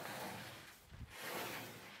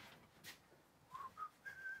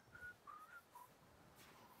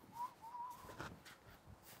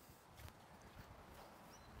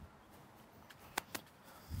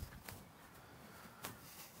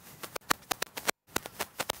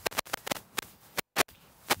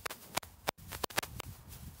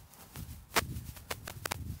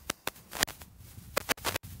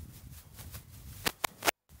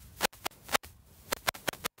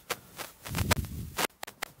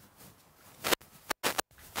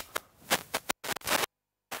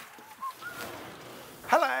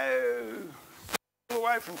 Hello! All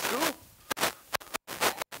away from school?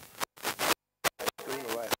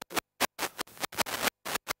 All away.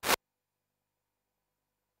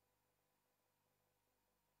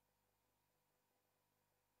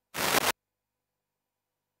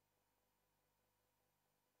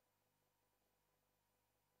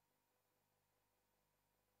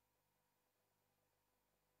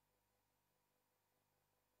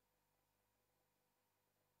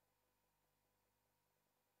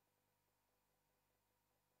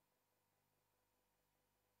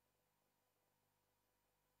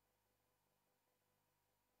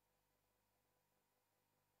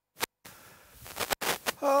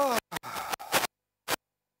 Oh.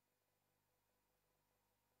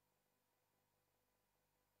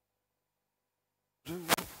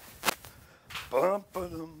 Bum,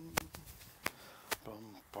 ba-dum.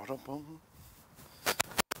 Bum, ba-dum-bum.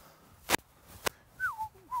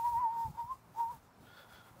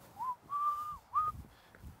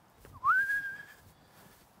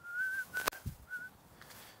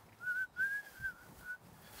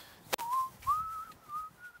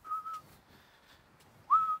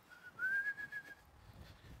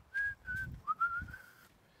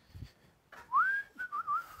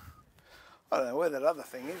 I don't know where that other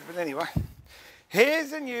thing is, but anyway.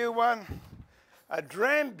 Here's a new one, a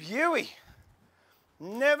Drambuie.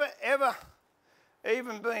 Never ever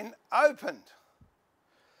even been opened.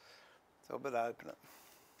 So I better open it.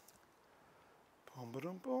 Boom,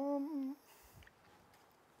 ba-dum, boom.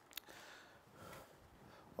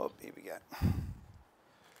 Oh, here we go.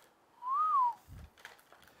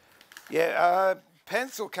 Yeah,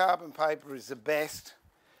 pencil carbon paper is the best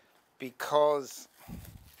because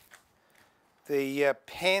the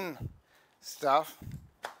pen stuff,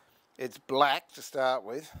 it's black to start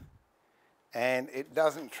with, and it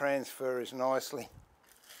doesn't transfer as nicely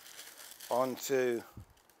onto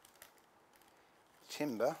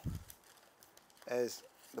timber as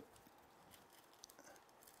the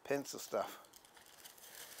pencil stuff,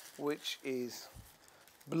 which is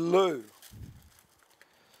blue.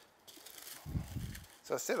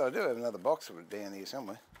 So I said I do have another box of it down here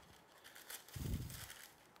somewhere.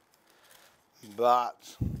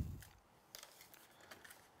 But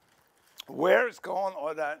where it's gone,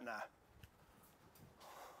 I don't know.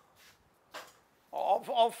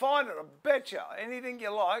 I'll find it, I bet you. Anything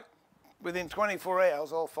you like, within 24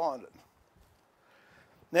 hours, I'll find it.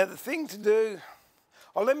 Now the thing to do,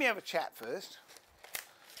 let me have a chat first,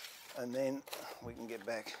 and then we can get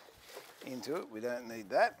back into it. We don't need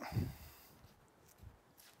that.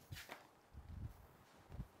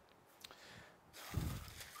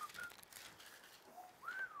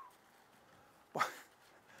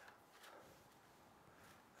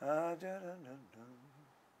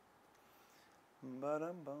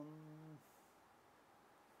 Ba-dum-bum.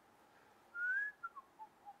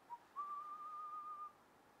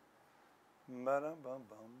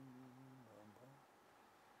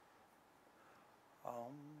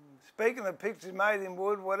 Speaking of pictures made in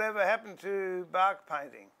wood, whatever happened to bark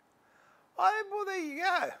painting? Oh, well, there you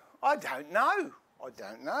go. I don't know. I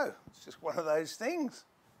don't know. It's just one of those things.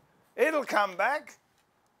 It'll come back.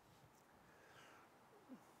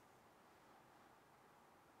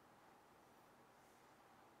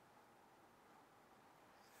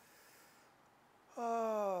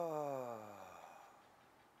 Oh.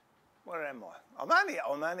 Where am I? I'm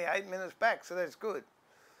only 8 minutes back, so that's good.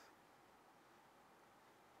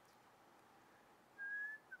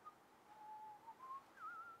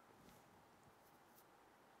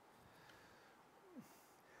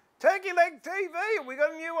 Turkey Leg TV, we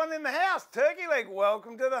got a new one in the house. Turkey Leg,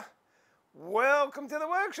 welcome to the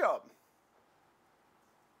workshop.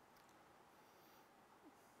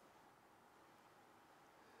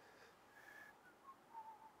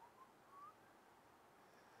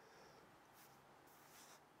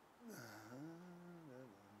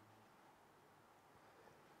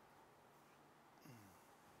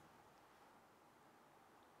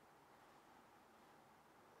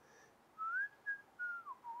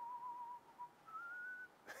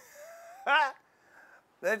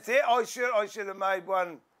 That's it. I should have made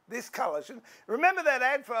one this colour. Remember that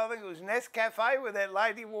ad for, I think it was Nescafe, where that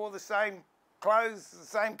lady wore the same clothes, the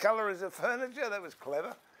same colour as her furniture? That was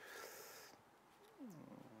clever.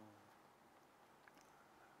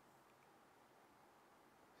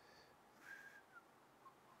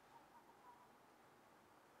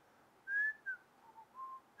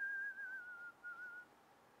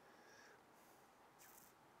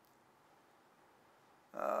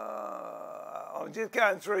 I'm just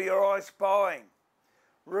going through your eye spying.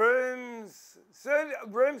 Rooms 2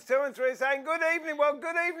 and 3 saying good evening. Well,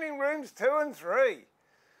 good evening, rooms 2 and 3.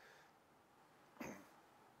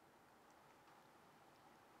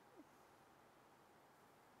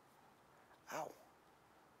 Ow.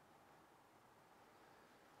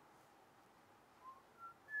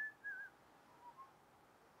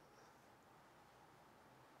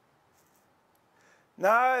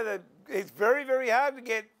 No, it's very, very hard to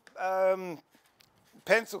get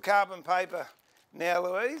pencil carbon paper now,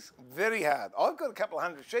 Louise. Very hard. I've got a couple of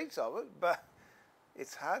 100 sheets of it, but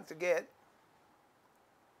it's hard to get.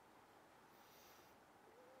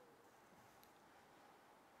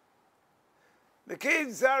 The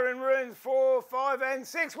kids are in rooms 4, 5 and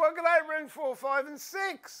 6. Well, good day, rooms 4, 5 and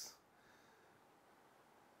 6.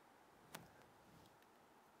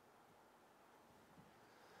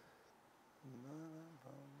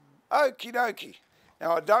 Okie dokie.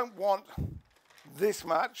 Now, I don't want this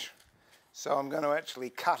much, so I'm going to actually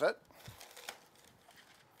cut it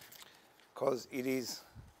because it is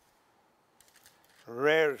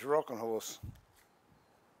rare as rocking horse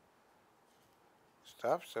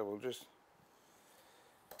stuff. So we'll just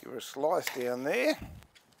give her a slice down there.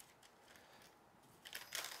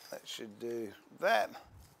 That should do that.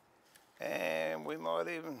 And we might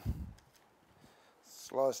even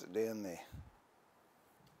slice it down there.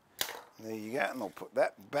 There you go, and I'll put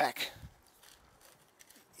that back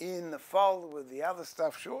in the folder with the other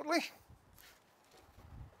stuff shortly.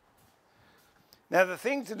 Now, the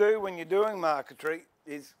thing to do when you're doing marquetry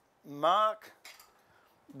is mark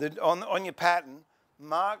on your pattern,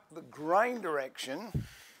 mark the grain direction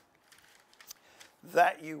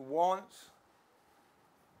that you want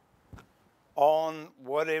on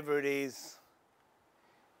whatever it is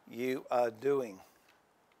you are doing.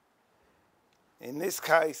 In this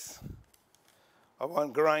case, I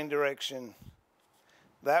want grain direction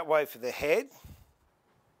that way for the head.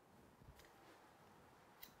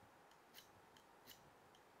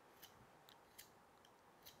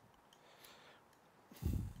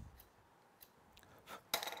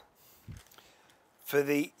 For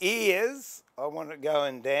the ears, I want it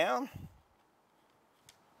going down.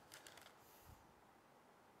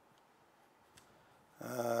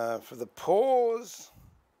 For the paws,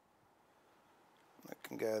 it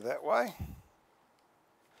can go that way.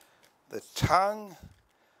 The tongue,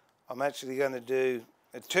 I'm actually going to do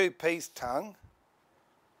a 2-piece tongue.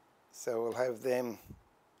 So we'll have them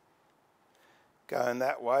going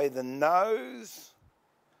that way. The nose,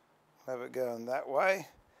 have it going that way.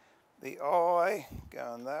 The eye,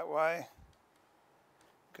 going that way.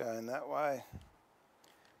 Going that way.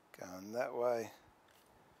 Going that way.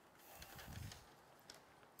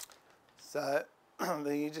 So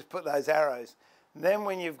then you just put those arrows. And then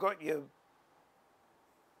when you've got your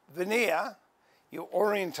veneer, you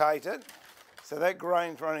orientate it so that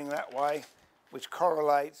grain's running that way, which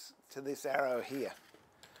correlates to this arrow here.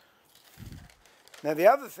 Now the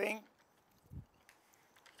other thing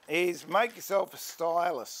is make yourself a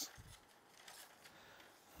stylus.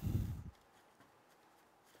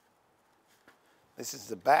 This is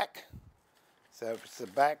the back, so if it's the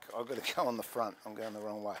back, I've got to go on the front. I'm going the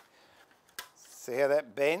wrong way. See how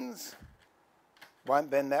that bends? Won't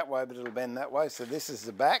bend that way, but it'll bend that way. So this is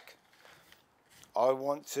the back. I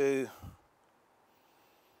want to,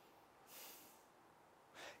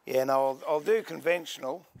 yeah, no, I'll do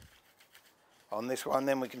conventional on this one,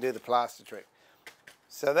 then we can do the plaster trick.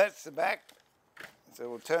 So that's the back. So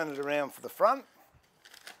we'll turn it around for the front.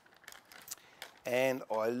 And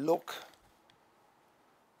I look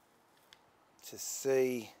to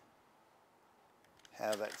see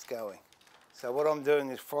how that's going. So what I'm doing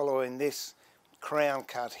is following this crown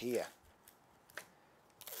cut here.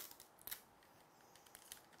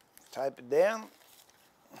 Tape it down.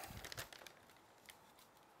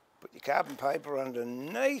 Put your carbon paper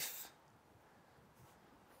underneath.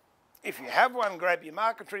 If you have one, grab your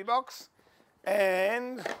Marquetry box,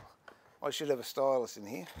 and I should have a stylus in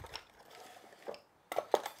here.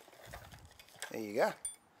 There you go.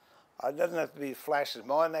 It doesn't have to be as flash as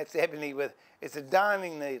mine. That's ebony with, it's a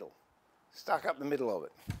darning needle stuck up the middle of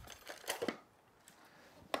it.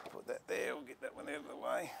 Put that there, we'll get that one out of the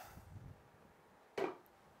way.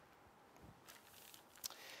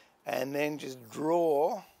 And then just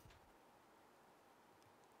draw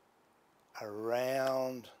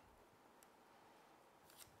around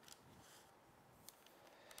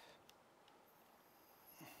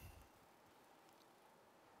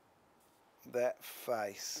that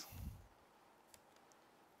face.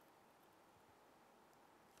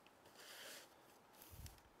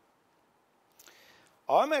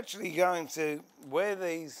 I'm actually going to, where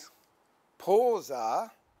these pores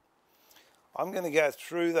are, I'm going to go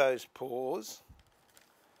through those pores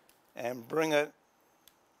and bring it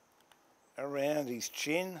around his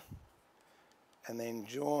chin and then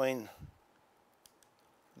join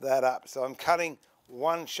that up. So I'm cutting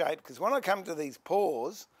one shape, because when I come to these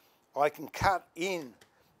pores, I can cut in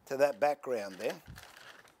to that background then.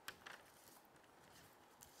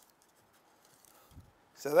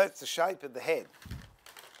 So that's the shape of the head.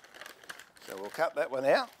 So we'll cut that one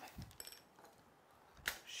out.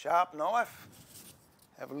 Sharp knife.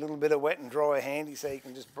 Have a little bit of wet and dry handy so you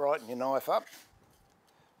can just brighten your knife up.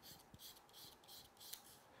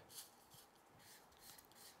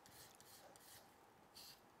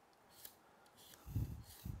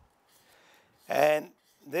 And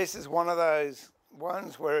this is one of those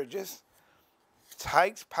ones where it just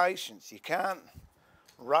takes patience. You can't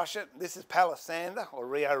rush it. This is palisander or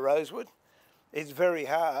Rio rosewood. It's very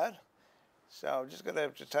hard, so I'm just going to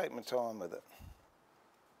have to take my time with it.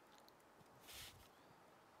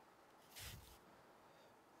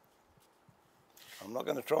 I'm not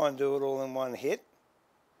going to try and do it all in one hit.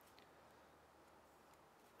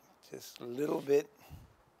 Just a little bit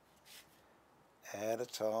at a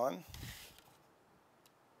time.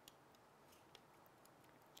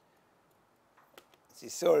 As you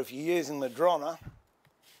saw, if you're using Madrona,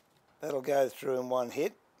 that'll go through in one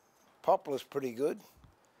hit. Poplar's pretty good.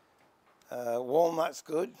 Walnut's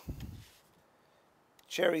good.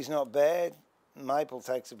 Cherry's not bad. Maple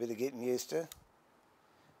takes a bit of getting used to.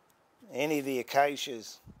 Any of the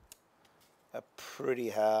acacias are pretty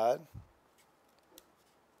hard.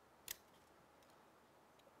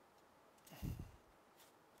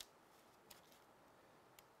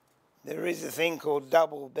 There is a thing called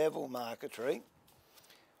double bevel marquetry,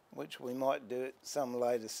 which we might do at some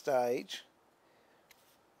later stage,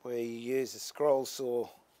 where you use a scroll saw.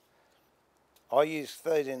 I use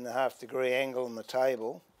 13.5 degree angle on the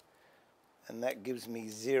table, and that gives me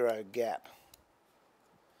 0 gap.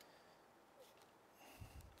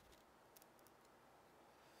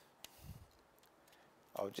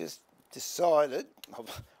 I've just decided,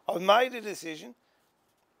 I've made a decision.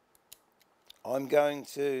 I'm going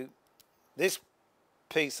to, this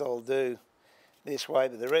piece I'll do this way,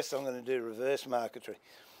 but the rest I'm going to do reverse marquetry.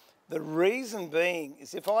 The reason being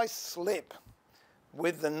is if I slip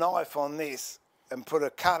with the knife on this and put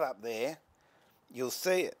a cut up there, you'll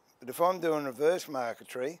see it. But if I'm doing reverse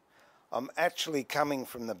marquetry, I'm actually coming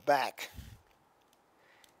from the back.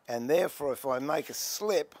 And therefore, if I make a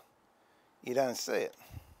slip, you don't see it.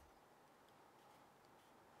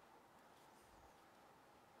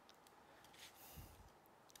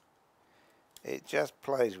 It just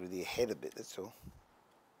plays with your head a bit, that's all.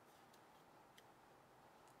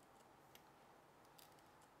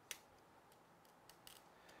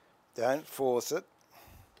 Don't force it.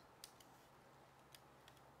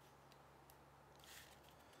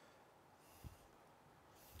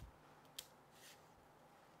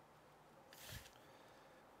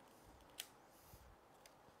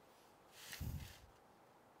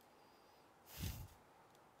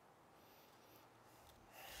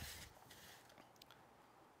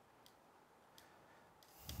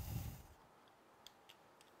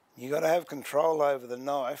 You got to have control over the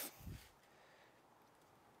knife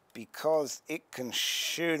because it can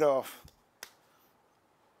shoot off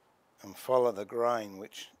and follow the grain,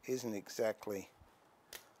 which isn't exactly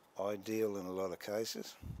ideal in a lot of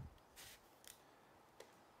cases.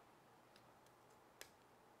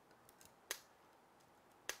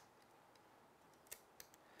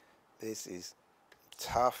 This is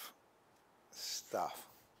tough stuff.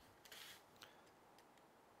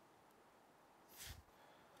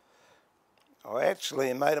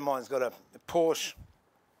 A mate of mine's got a Porsche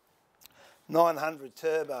 900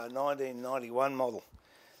 Turbo 1991 model,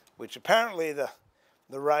 which apparently the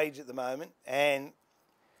rage at the moment, and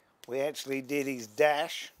we actually did his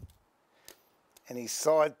dash and his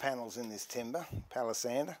side panels in this timber,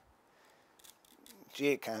 palisander. Gee,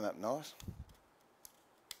 it came up nice.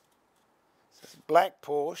 So it's a black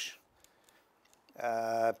Porsche,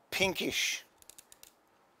 pinkish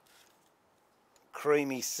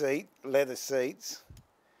creamy seat, leather seats,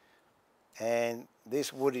 and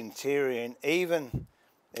this wood interior, and even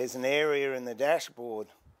there's an area in the dashboard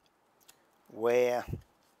where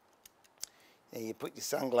you put your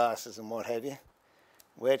sunglasses and what have you.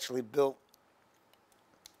 We actually built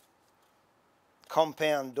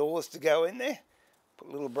compound doors to go in there,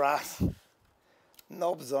 put little brass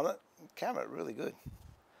knobs on it, and came out really good.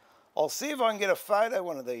 I'll see if I can get a photo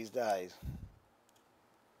one of these days.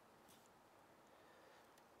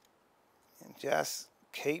 And just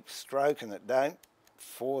keep stroking it, don't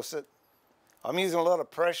force it. I'm using a lot of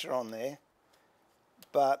pressure on there,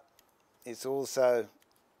 but it's also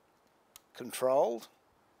controlled.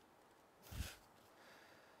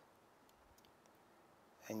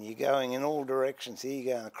 And you're going in all directions here.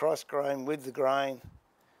 You're going across grain, with the grain.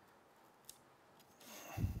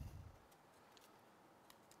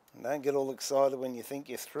 And don't get all excited when you think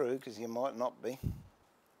you're through, because you might not be.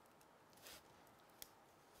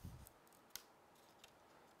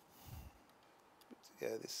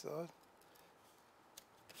 Go this side.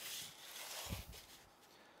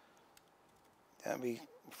 Don't be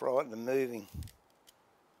frightened of moving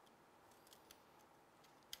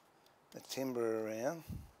the timber around.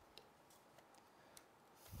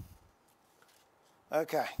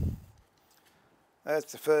 Okay,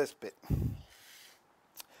 that's the first bit.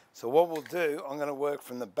 So what we'll do, I'm going to work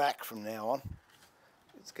from the back from now on.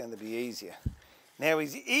 It's going to be easier. Now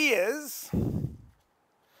his ears,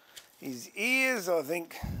 I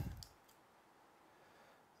think,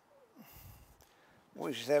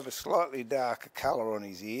 we should have a slightly darker colour on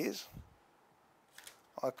his ears.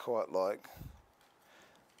 I quite like.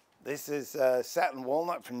 This is satin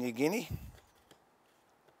walnut from New Guinea.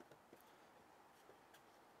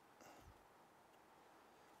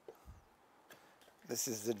 This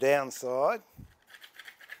is the downside.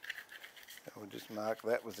 We'll just mark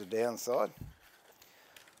that was the downside.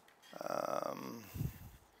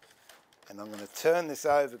 And I'm going to turn this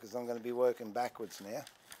over because I'm going to be working backwards now.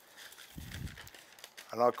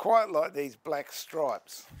 And I quite like these black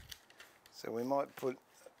stripes. So we might put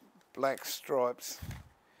black stripes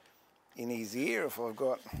in his ear if I've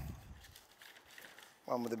got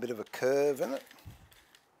one with a bit of a curve in it.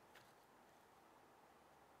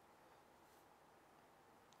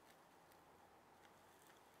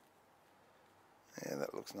 Yeah,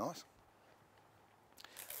 that looks nice.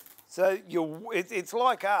 So it's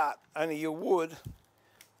like art, only your wood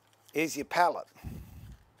is your palette.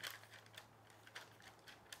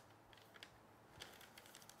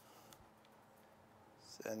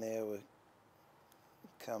 So now we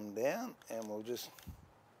come down and we'll just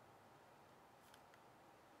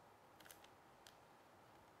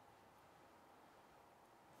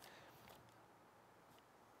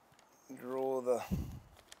draw the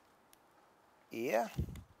ear.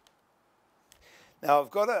 Now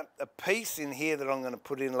I've got a piece in here that I'm going to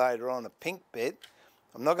put in later on, a pink bit.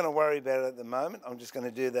 I'm not going to worry about it at the moment. I'm just going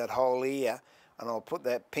to do that whole ear and I'll put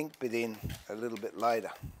that pink bit in a little bit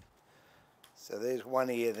later. So there's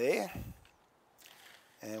one ear there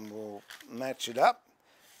and we'll match it up.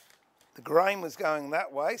 The grain was going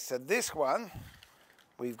that way, so this one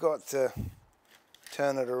we've got to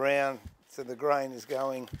turn it around so the grain is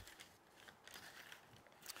going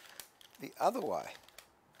the other way.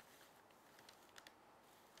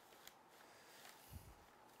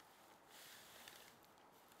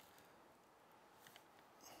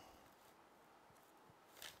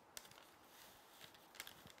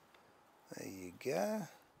 There you go.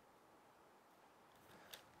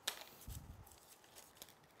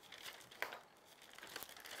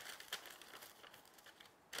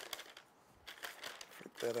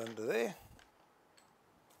 Flick that under there.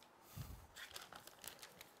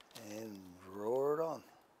 And draw it on.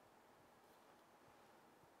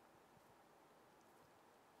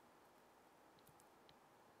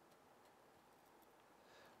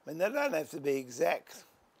 And they don't have to be exact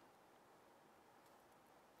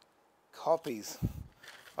copies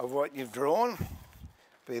of what you've drawn.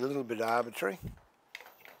 Be a little bit arbitrary.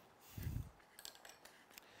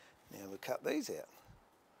 Now we'll cut these out.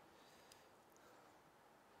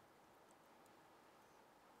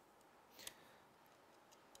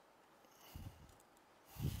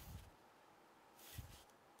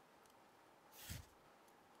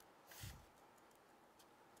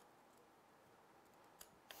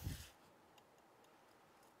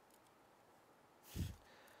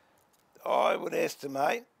 I would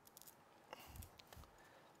estimate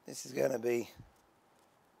this is going to be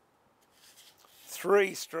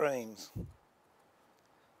 3 streams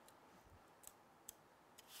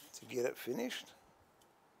to get it finished.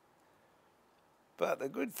 But the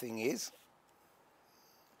good thing is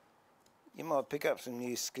you might pick up some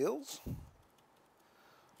new skills,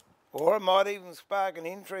 or it might even spark an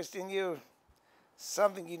interest in you,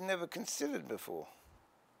 something you'd never considered before.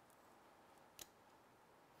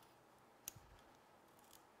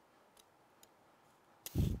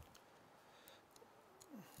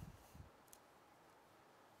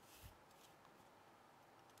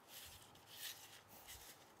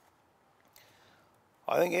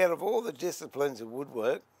 I think out of all the disciplines of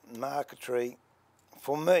woodwork, marquetry,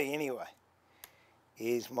 for me anyway,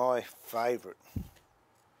 is my favourite.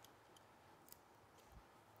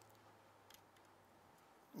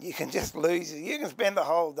 You can just lose it. You can spend a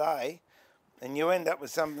whole day and you end up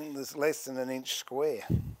with something that's less than 1 inch square.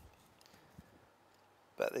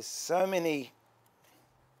 But there's so many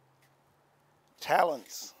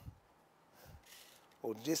talents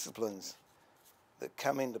or disciplines that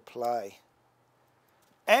come into play.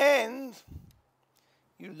 And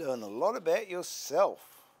you learn a lot about yourself.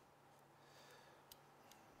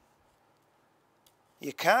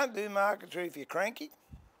 You can't do marquetry if you're cranky,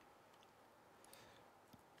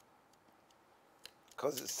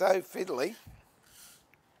 because it's so fiddly.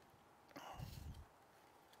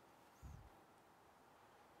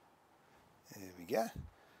 There we go.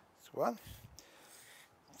 That's one.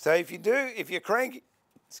 So if you're cranky,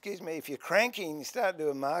 if you're cranky and you start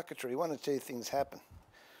doing marquetry, 1 or 2 things happen.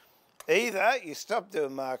 Either you stop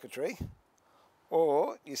doing marquetry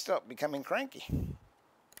or you stop becoming cranky.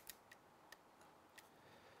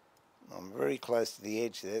 I'm very close to the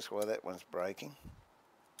edge there, that's why that one's breaking.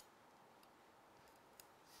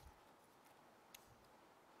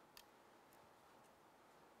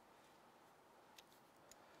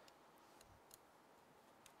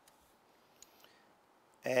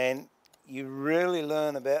 And you really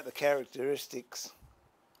learn about the characteristics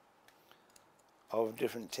of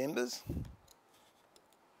different timbers.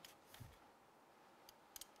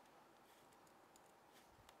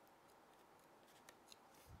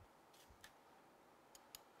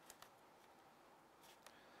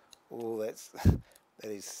 Oh, that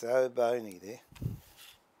is so bony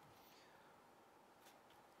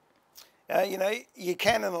there. You know, you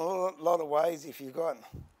can in a lot of ways. If you've got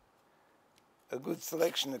a good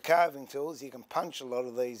selection of carving tools, you can punch a lot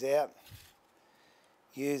of these out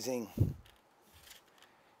using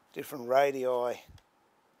different radii of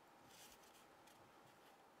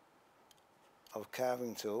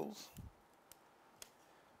carving tools.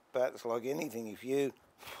 But it's like anything, if you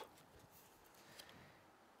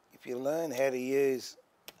learn how to use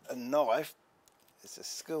a knife, it's a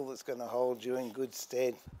skill that's going to hold you in good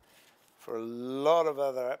stead for a lot of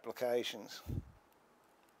other applications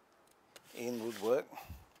in woodwork.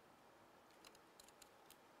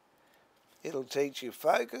 It'll teach you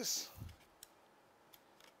focus.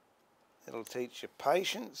 It'll teach you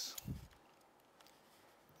patience,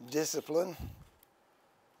 discipline,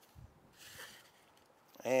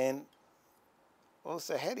 and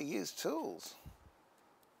also how to use tools.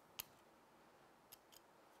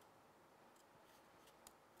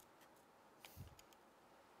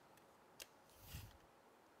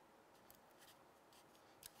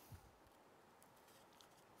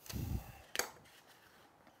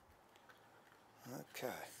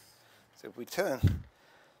 Okay, so if we turn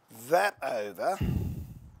that over,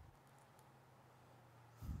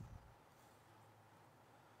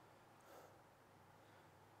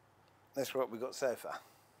 that's what we've got so far.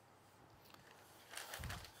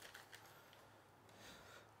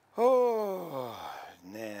 Oh,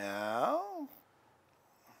 now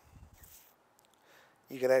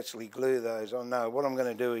you could actually glue those on. No, what I'm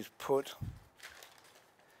going to do is put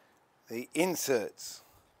the inserts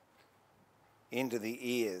into the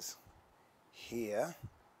ears here.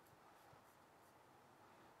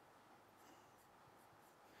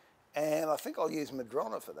 And I think I'll use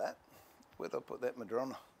Madrona for that. Where'd I put that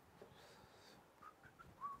Madrona?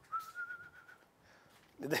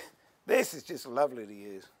 This is just lovely to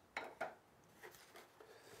use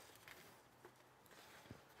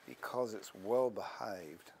because it's well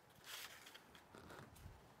behaved.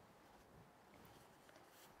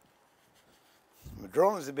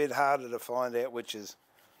 Madrona's a bit harder to find out which is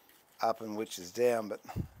up and which is down, but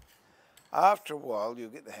after a while you'll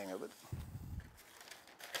get the hang of it.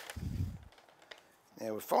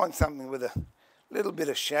 Now we find something with a little bit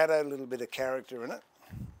of shadow, a little bit of character in it.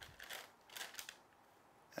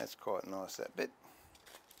 That's quite nice, that bit.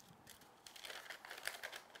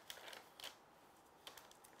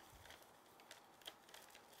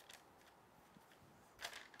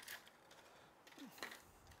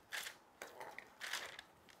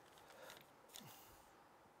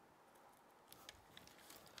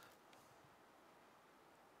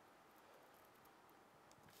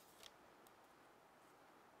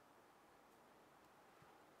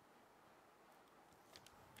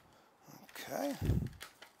 Okay,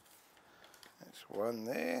 that's one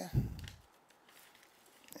there, and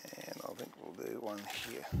I think we'll do one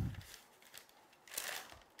here.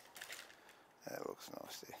 That looks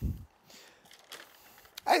nice there.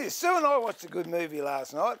 Hey, Sue and I watched a good movie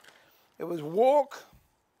last night. It was Walk,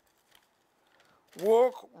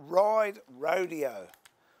 Ride, Rodeo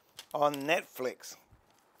on Netflix.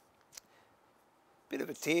 Bit of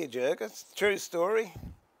a tearjerker. It's a true story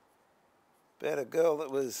about a girl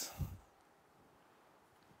that was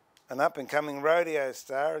an up-and-coming rodeo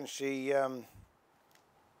star, and she had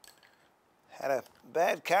a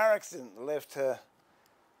bad car accident that left her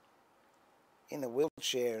in a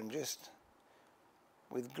wheelchair, and just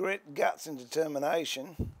with grit, guts and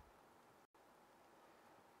determination,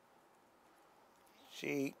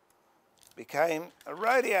 she became a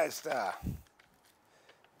rodeo star.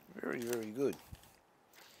 Very, very good.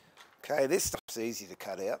 Okay, this stuff's easy to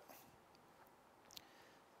cut out.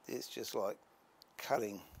 It's just like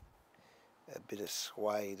cutting a bit of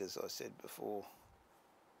suede, as I said before.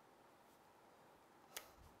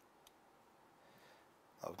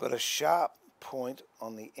 I've got a sharp point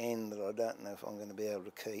on the end that I don't know if I'm going to be able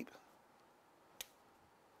to keep.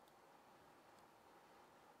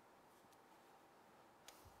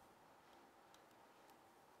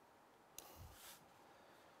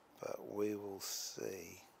 But we will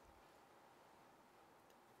see.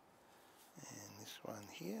 And this one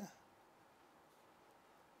here.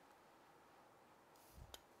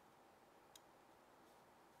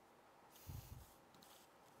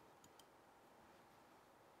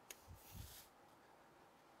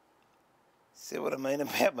 See what I mean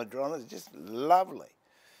about Madrona? It's just lovely.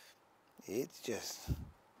 It's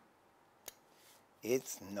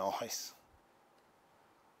nice.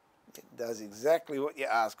 It does exactly what you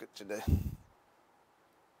ask it to do.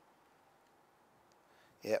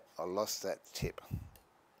 Yep, I lost that tip.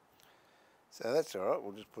 So that's all right,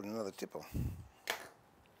 we'll just put another tip on.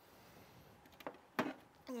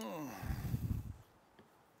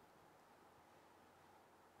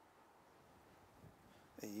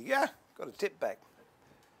 There you go. Got a tip back.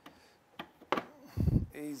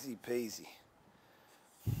 Easy peasy.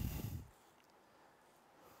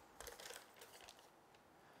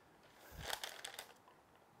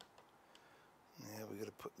 Now we've got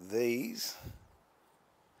to put these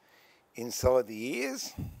inside the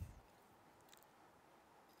ears.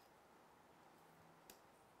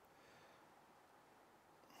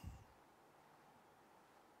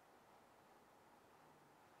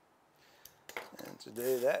 And to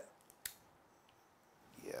do that,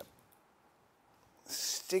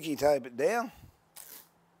 sticky tape it down.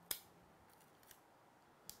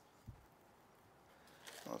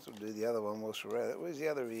 Might as well do the other one whilst we're at it. Where's the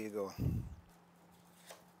other ear gone?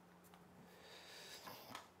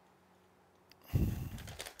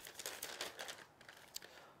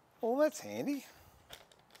 Oh, that's handy.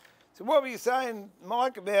 So what were you saying,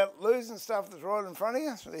 Mike, about losing stuff that's right in front of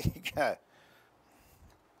you? So there you go.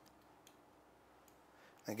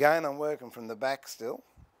 Again, I'm working from the back still.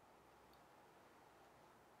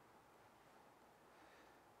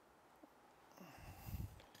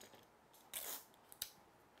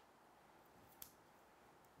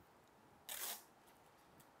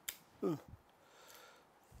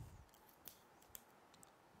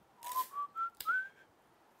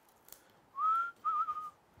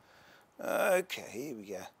 Okay, here we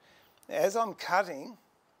go. Now, as I'm cutting,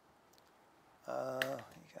 you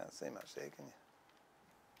can't see much there, can you?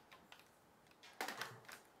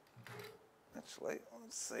 Actually,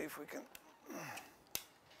 let's see if we can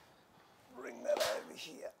bring that over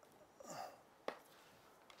here.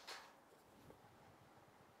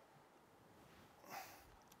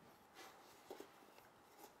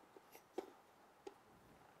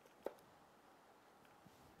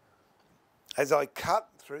 as I cut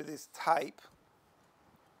through this tape,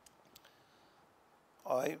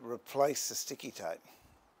 I replace the sticky tape.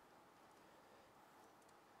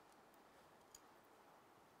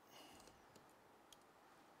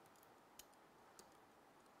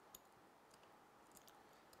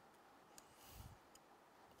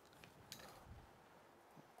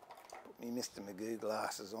 Put me Mr. Magoo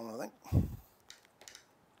glasses on, I think.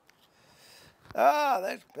 Ah,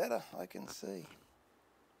 that's better, I can see.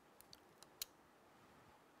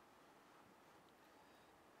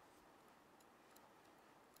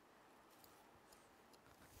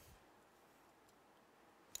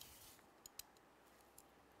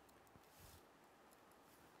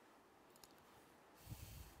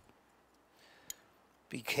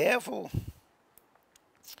 Be careful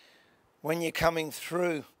when you're coming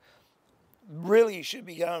through. Really, you should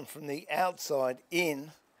be going from the outside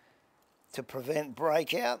in to prevent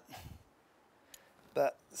breakout,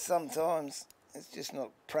 but sometimes it's just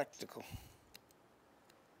not practical.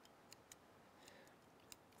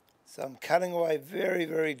 So I'm cutting away very,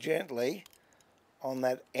 very gently on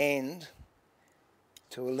that end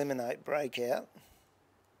to eliminate breakout.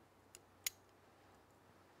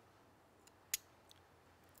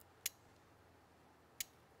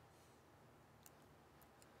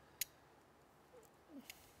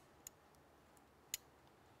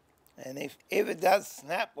 And if it does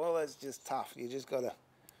snap, well, that's just tough. You just got to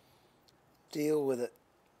deal with it.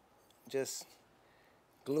 Just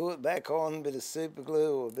glue it back on, a bit of super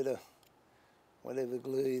glue or a bit of whatever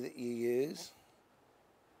glue that you use.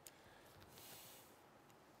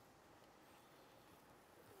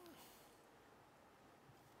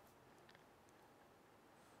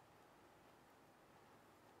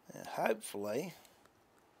 And hopefully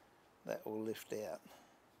that will lift out.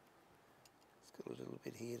 It's got a little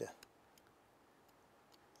bit here to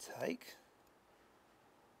take.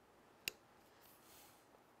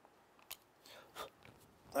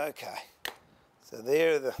 Okay, so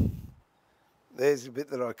there's the bit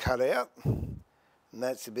that I cut out, and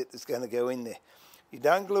that's the bit that's going to go in there. You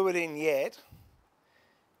don't glue it in yet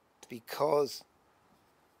because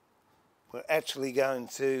we're actually going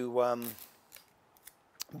to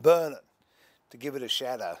burn it to give it a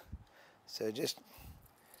shadow. So just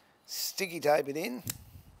sticky tape it in.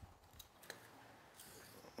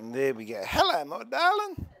 And there we go. Hello, my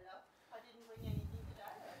darling. Hello. I didn't bring anything today.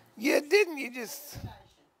 You didn't, you just...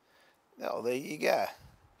 Oh, there you go.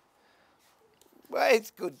 Well, it's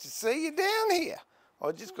good to see you down here.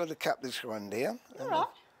 I just got to cut this one down. All right.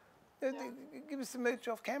 Give us the mooch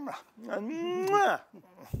off camera.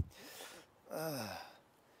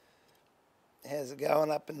 How's it going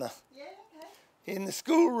up in the in the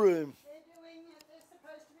schoolroom? They're doing what they're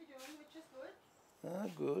supposed to be doing, which is good. Oh,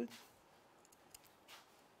 good.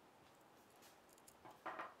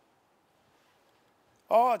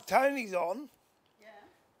 Oh, Tony's on. Yeah.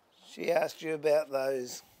 She asked you about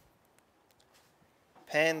those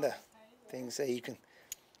panda things, so you can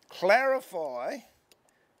clarify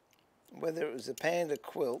whether it was a panda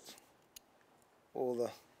quilt or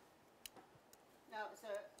the... No, it was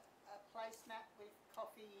a placemat with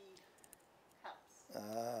coffee cups.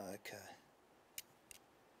 Ah, okay.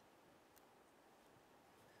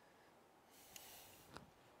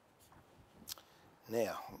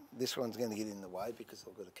 Now, this one's going to get in the way because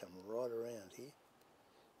I've got to come right around here.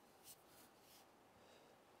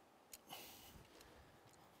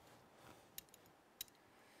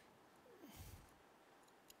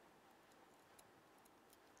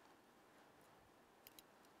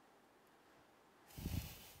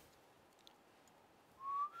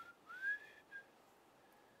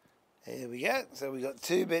 There we go. So we've got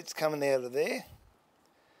two bits coming out of there.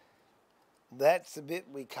 That's the bit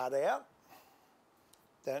we cut out.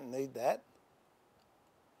 Don't need that.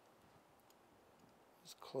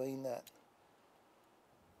 Just clean that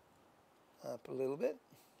up a little bit.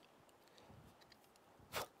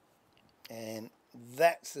 And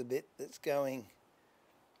that's the bit that's going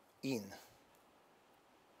in.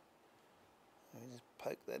 Let me just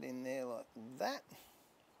poke that in there like that.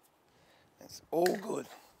 That's all good.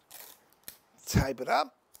 Tape it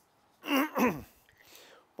up.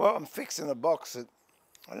 Well, I'm fixing a box that,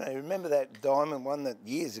 I don't know, remember that diamond one that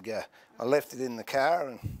years ago I left it in the car,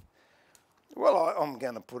 and well, I'm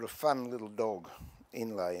going to put a fun little dog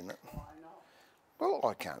inlay in it. Why not? Well,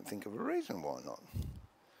 I can't think of a reason why not.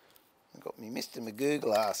 I've got my Mr. Magoo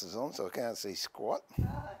glasses on, so I can't see squat. Oh,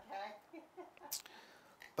 okay.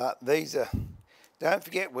 But these are, don't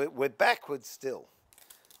forget, we're backwards still.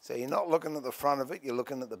 So you're not looking at the front of it, you're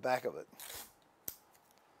looking at the back of it.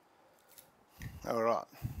 All right.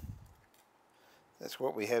 That's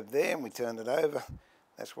what we have there, and we turn it over.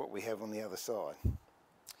 That's what we have on the other side.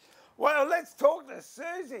 Well, let's talk to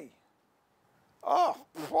Susie. Oh,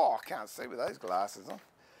 I can't see with those glasses on. Are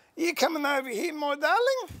you coming over here, my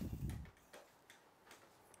darling?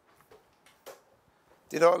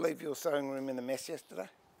 Did I leave your sewing room in a mess yesterday?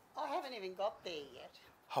 I haven't even got there yet.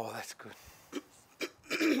 Oh, that's good.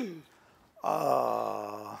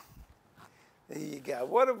 Oh, there you go.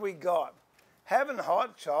 What have we got? Having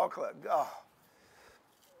hot chocolate. Oh.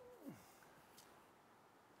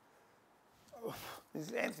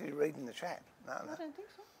 Is Anthony reading the chat? No. I don't think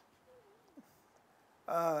so.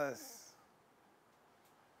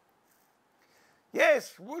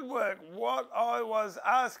 Yes, woodwork. What I was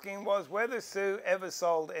asking was whether Sue ever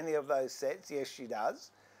sold any of those sets. Yes, she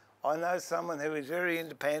does. I know someone who is very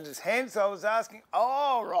independent, hence I was asking.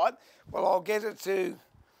 Oh, right. Well, I'll get her to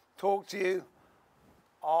talk to you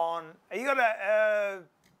on. Are you got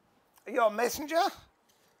a messenger?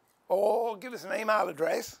 Or give us an email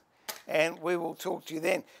address and we will talk to you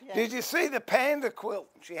then. Yeah. Did you see the panda quilt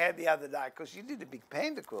she had the other day? Because you did a big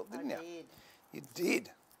panda quilt, didn't you? I did. You did.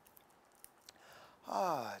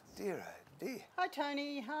 Oh, dear, oh, dear. Hi,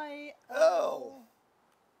 Tony. Hi. Oh.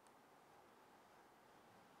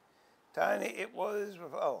 Tony, it was...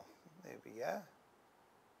 Oh, there we go.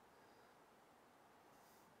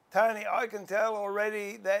 Tony, I can tell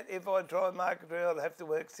already that if I try Marquetry, I'd have to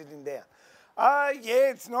work sitting down. Yeah,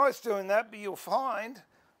 it's nice doing that, but you'll find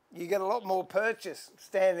you get a lot more purchase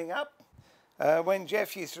standing up. When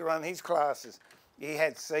Jeff used to run his classes, he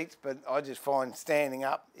had seats, but I just find standing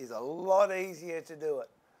up is a lot easier to do it.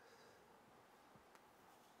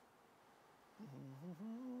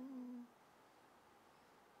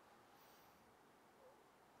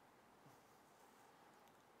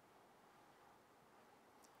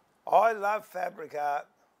 I love fabric art.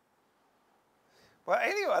 Well,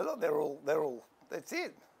 anyway, look, they're all, that's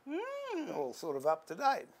it. They're all sort of up to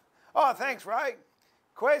date. Oh, thanks, Ray.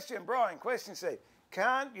 Question, Brian, question Steve.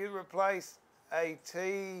 Can't you replace a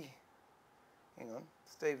tea, hang on,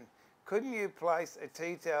 Stephen, couldn't you place a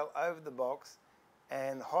tea towel over the box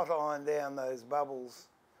and hot iron down those bubbles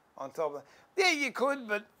on top of it? Yeah, you could,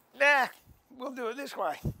 but nah, we'll do it this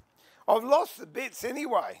way. I've lost the bits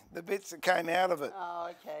anyway, the bits that came out of it. Oh,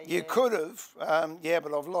 okay. You could have, yeah,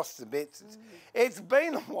 but I've lost the bits. It's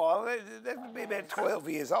been a while. That would be about 12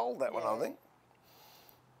 years old, that one, I think.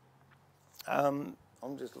 I'm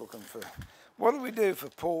just looking for, what do we do for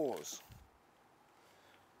paws?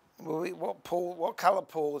 What colour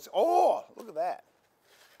paws? Oh, look at that.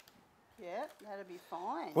 Yeah, that'd be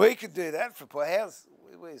fine. We could do that for paws.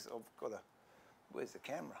 Where's the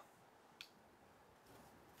camera?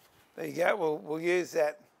 There you go. We'll use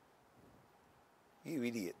that. You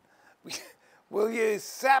idiot. We'll use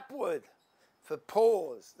sapwood for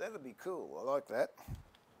paws. That'll be cool. I like that.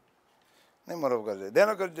 Then what have I got to do? Then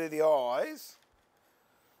I've got to do the eyes.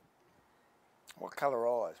 What colour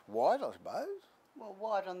eyes? White, I suppose. Well,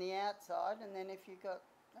 white on the outside, and then if you've got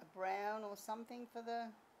a brown or something for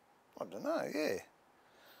the... I don't know, yeah.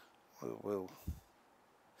 Well,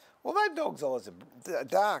 those dogs' eyes are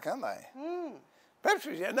dark, aren't they? Perhaps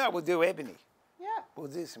we'll do ebony. Yeah. We'll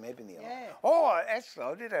do some ebony on it. Yeah. Oh, actually,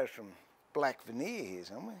 I did have some black veneer here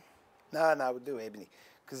somewhere. No, we'll do ebony.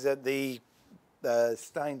 Because the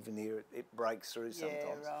stained veneer, it breaks through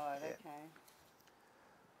sometimes. Yeah, right, okay.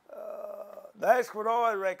 That's what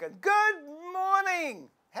I reckon. Good morning.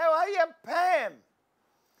 How are you, Pam?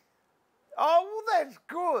 Oh, well, that's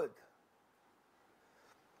good.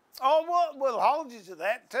 Oh, well, we'll hold you to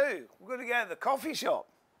that too. We're going to go to the coffee shop.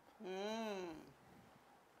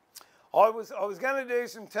 I was going to do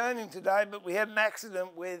some turning today, but we had an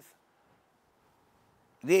accident with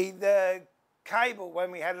the cable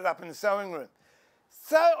when we had it up in the sewing room.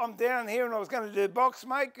 So I'm down here and I was going to do box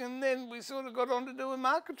make, and then we sort of got on to doing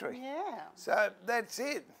marquetry. Yeah. So that's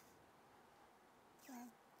it.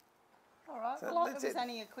 All right. So Well, it was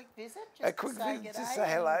only a quick visit. Just A quick visit to to say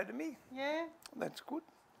hello to me. Yeah. That's good.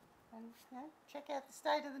 And check out the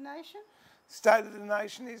state of the nation. State of the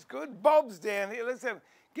nation is good. Bob's down here.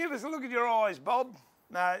 Give us a look at your eyes, Bob.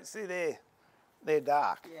 No, see there. They're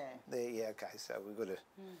dark. Yeah. Yeah, okay, so we've got to...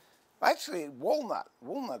 Actually, walnut.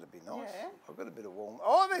 Walnut would be nice. Yeah. I've got a bit of walnut.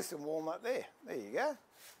 Oh, there's some walnut there. There you go.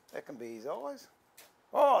 That can be his eyes.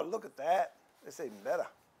 Oh, look at that. That's even better.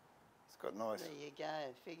 It's got nice... There you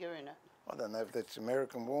go. Figure in it. I don't know if that's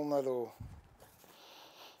American walnut or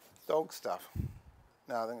dog stuff.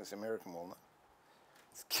 No, I think it's American walnut.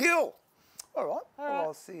 It's kill. All right. Well,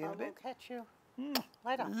 I'll see you in a bit. I'll catch you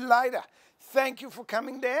later. Later. Thank you for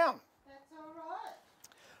coming down. That's all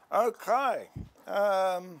right. Okay.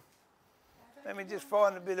 Let me just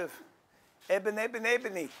find a bit of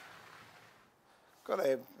ebony. Got to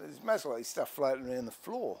have, there's most likely stuff floating around the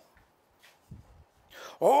floor.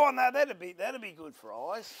 Oh no, that'd be good for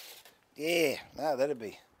eyes. Yeah, no,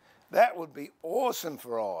 that would be awesome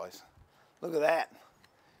for eyes. Look at that.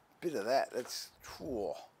 Bit of that. That's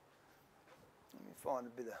whew. Let me find a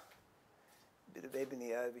bit of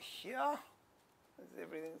ebony over here.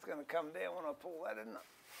 Everything's going to come down when I pull that, isn't it?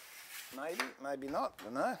 Maybe, maybe not. I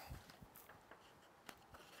don't know.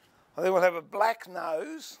 I think we'll have a black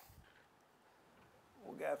nose.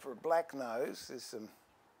 We'll go for a black nose. There's some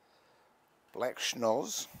black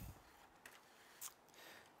schnoz.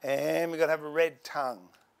 And we're going to have a red tongue.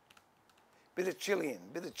 Bit of Chilean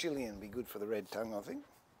would be good for the red tongue, I think.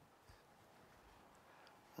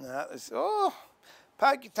 No, oh,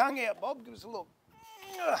 poke your tongue out, Bob. Give us a look.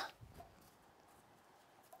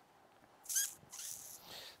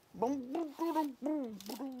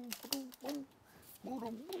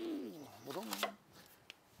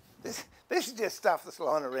 This is just stuff that's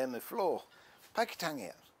lying around the floor. Poke your tongue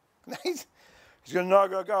out. He's not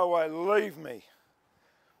going to go away, leave me.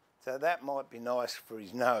 So that might be nice for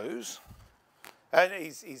his nose, and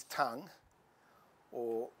his tongue,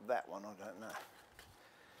 or that one, I don't know.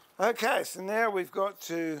 Okay, so now we've got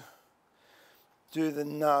to do the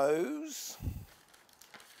nose.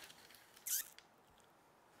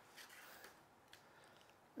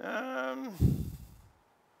 I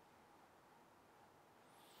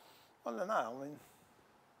don't know.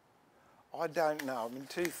 I don't know. I'm in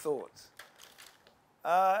two thoughts.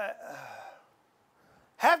 Have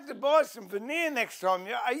to buy some veneer next time.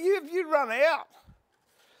 Have you run out?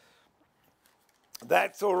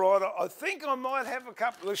 That's all right. I think I might have a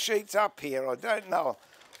couple of sheets up here. I don't know.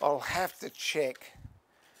 I'll have to check.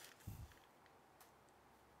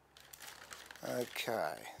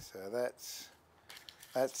 Okay, so that's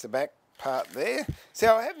the back part there. See,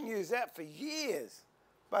 I haven't used that for years.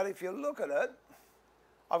 But if you look at it,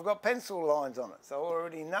 I've got pencil lines on it. So I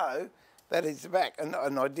already know that is the back. And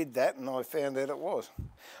I did that and I found out it was.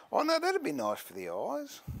 Oh no, that'd be nice for the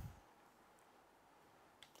eyes.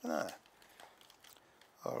 No.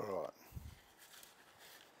 All right.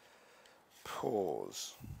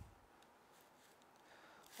 Pause.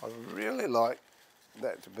 I really like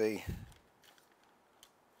that to be.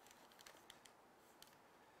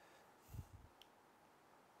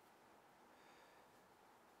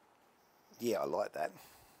 Yeah, I like that.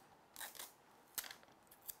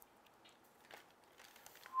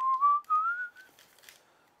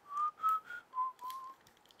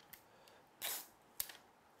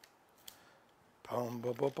 Bum,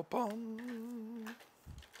 bum, bum, bum, bum.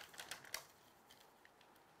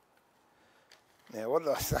 Now, what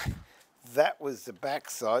did I say? That was the back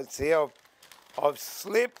side. See, I've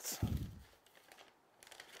slipped.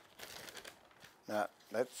 No,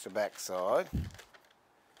 that's the back side.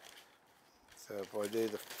 So if I do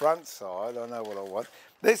the front side, I know what I want.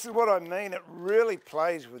 This is what I mean. It really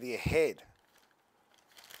plays with your head.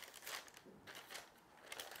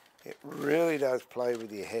 It really does play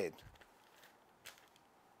with your head.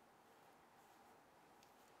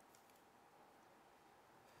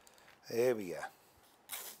 There we go.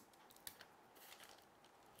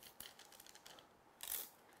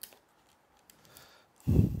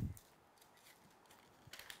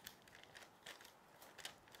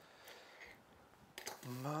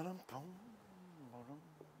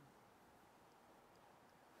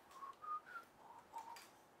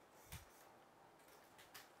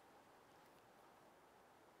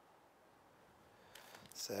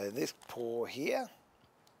 So this paw here,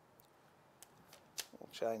 we'll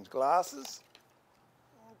change glasses.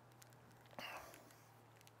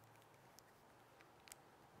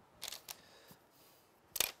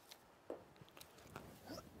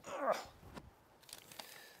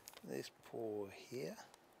 This paw here.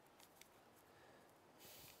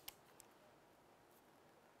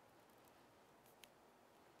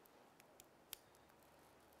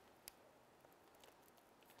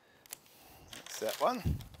 That's that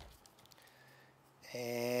one.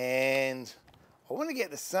 And I want to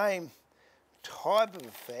get the same type of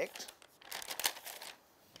effect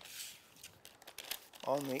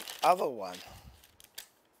on the other one.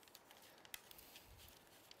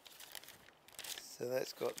 So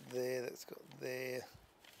that's got there, that's got there.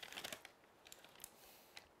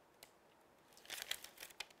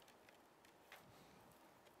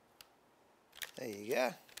 There you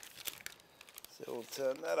go. So we'll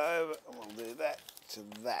turn that over and we'll do that to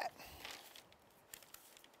that.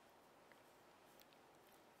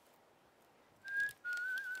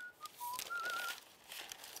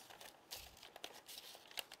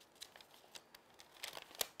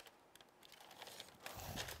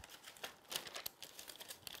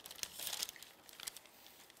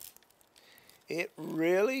 It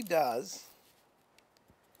really does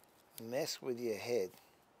mess with your head.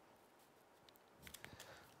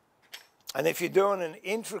 And if you're doing an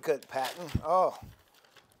intricate pattern, oh,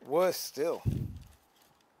 worse still. I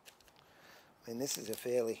mean, this is a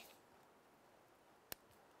fairly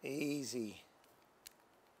easy,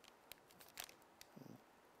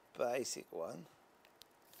 basic one.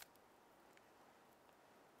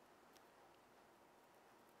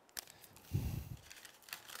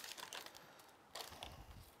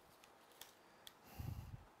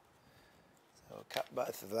 So I'll cut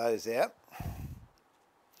both of those out.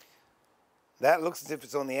 That looks as if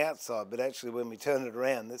it's on the outside, but actually when we turn it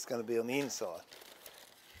around, that's going to be on the inside.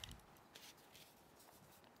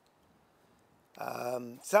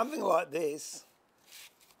 Something like this,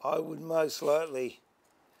 I would most likely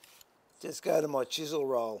just go to my chisel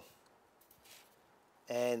roll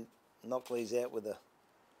and knock these out with a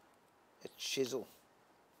chisel.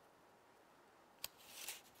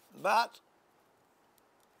 But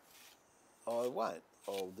I won't.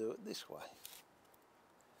 I'll do it this way.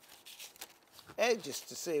 And just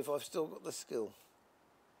to see if I've still got the skill.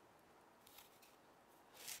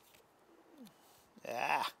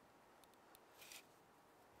 Ah.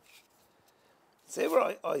 See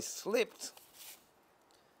where I slipped?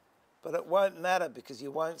 But it won't matter because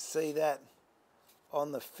you won't see that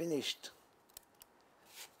on the finished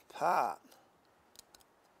part.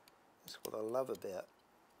 That's what I love about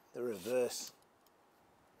the reverse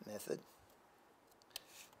method.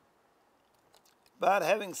 But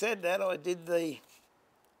having said that, I did the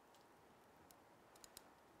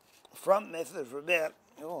front method for about,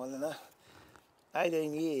 oh, I don't know,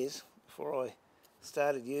 18 years before I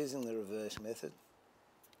started using the reverse method.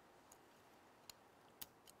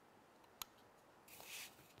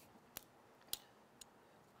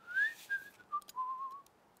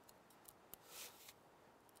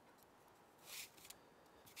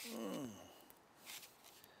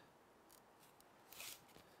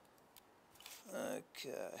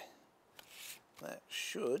 Okay, that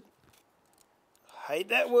should, I hate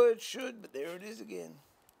that word should, but there it is again.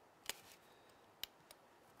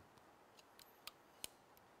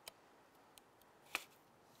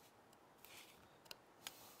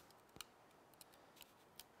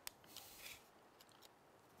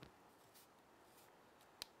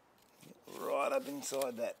 Right up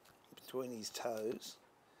inside that, between his toes.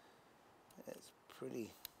 That's pretty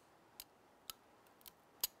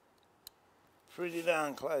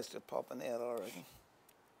darn close to popping out, I reckon.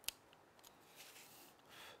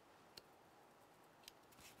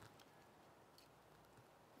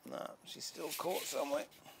 No, she's still caught somewhere.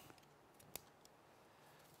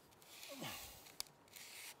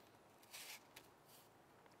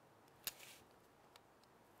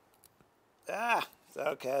 Ah, it's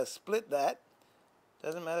okay, I split that.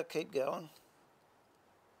 Doesn't matter, keep going.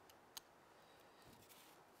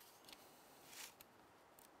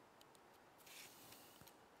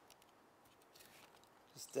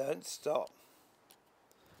 Just don't stop.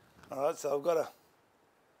 Alright, so I've got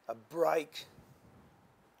a break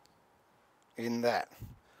in that.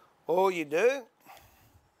 All you do,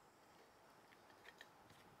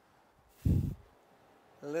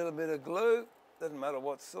 a little bit of glue, doesn't matter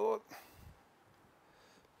what sort.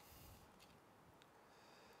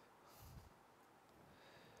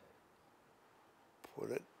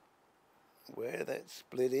 Put it where that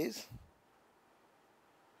split is.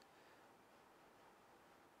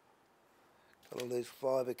 Got a loose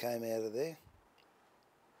fibre came out of there.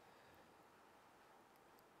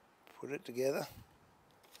 Put it together.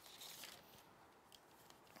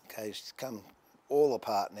 Okay, it's come all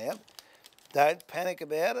apart now. Don't panic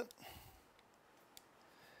about it.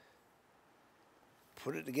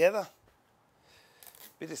 Put it together.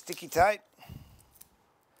 Bit of sticky tape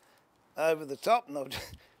over the top, and I've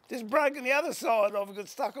just broken the other side off. It got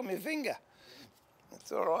stuck on my finger.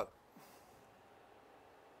 That's all right.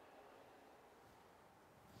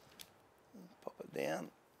 Pop it down,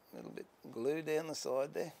 a little bit of glue down the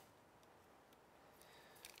side there.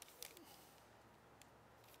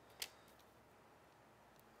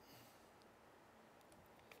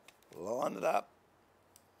 Line it up.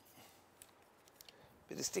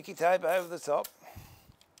 Bit of sticky tape over the top.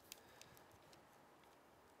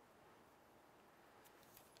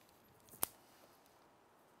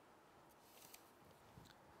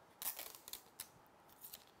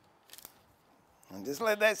 And just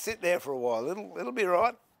let that sit there for a while. It'll be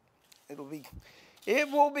right. It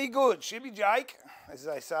will be good. Should be Jake, as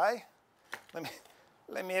they say.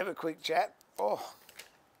 Let me have a quick chat. Oh.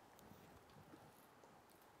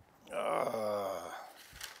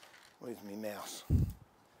 Where's my mouse?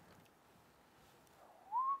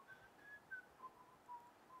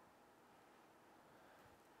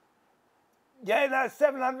 Yeah, no,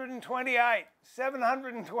 728.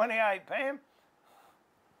 728, Pam.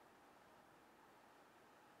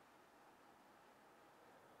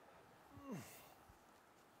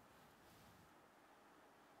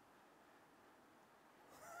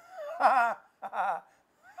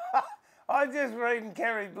 I'm just reading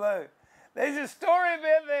Kerry Blue. There's a story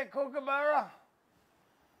about their Kookaburra.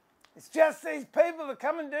 It's just these people that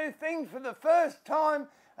come and do things for the first time,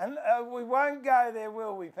 and we won't go there,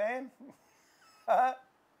 will we, Pam? Hey,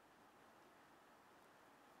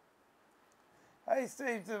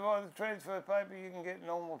 Steve, to buy the transfer paper, you can get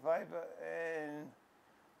normal paper and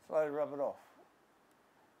slowly rub it off.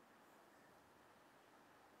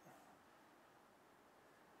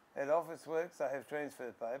 At Office Works, they have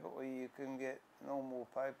transfer paper where you can get normal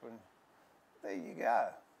paper, and there you go.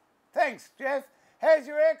 Thanks, Jeff. How's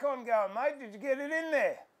your aircon going, mate? Did you get it in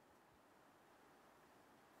there?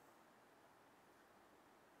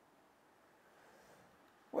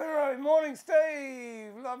 Where are we? Morning,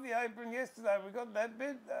 Steve. Love the apron yesterday. We got that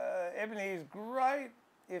bit. Ebony is great.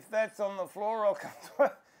 If that's on the floor, I'll come to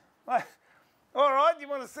it. Mate, all right, you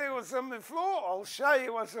want to see what's on the floor? I'll show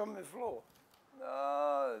you what's on the floor.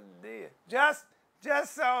 Oh, dear. Just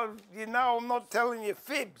so you know I'm not telling you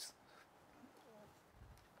fibs.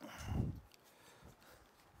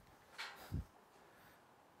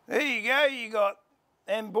 There you go. You got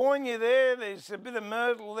ambonia there. There's a bit of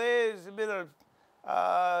myrtle there. There's a bit of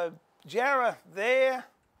jarrah there.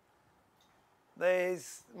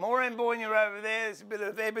 There's more ambonia over there. There's a bit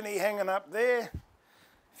of ebony hanging up there.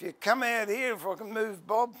 If you come out here, if I can move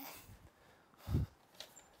Bob.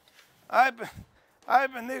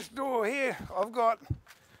 Open this door here. I've got,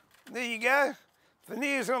 there you go.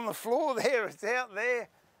 Veneer's on the floor there. It's out there.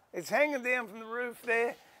 It's hanging down from the roof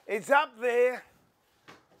there. It's up there.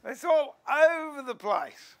 It's all over the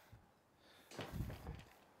place.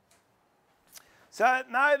 So,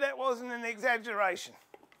 no, that wasn't an exaggeration.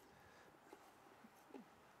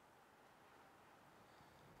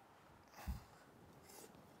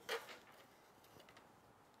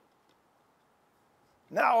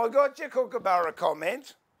 No, I got your Kookaburra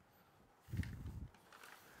comment.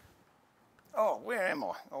 Oh, where am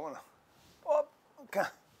I? I want to... Oh, okay.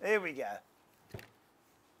 There we go.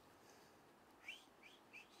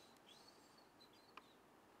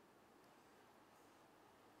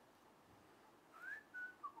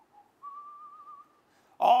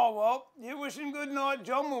 Oh, well, you wish him good night,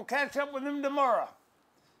 John. We'll catch up with him tomorrow.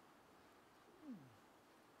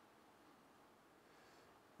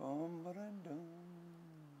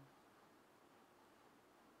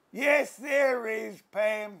 Yes, there is,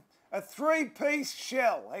 Pam. A 3-piece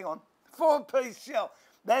shell. Hang on. 4-piece shell.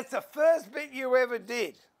 That's the first bit you ever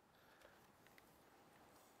did.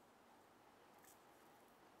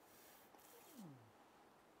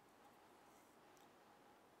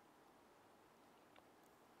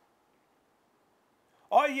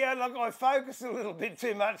 Oh, yeah, look, I focus a little bit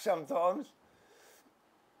too much sometimes.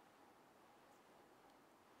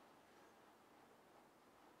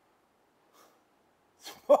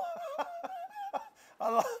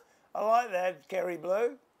 I like that, Kerry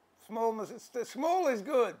Blue. Small is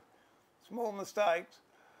good. Small mistakes.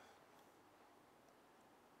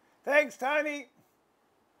 Thanks, Tony.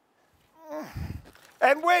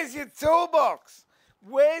 And where's your toolbox?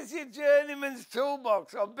 Where's your journeyman's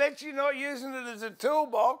toolbox? I bet you're not using it as a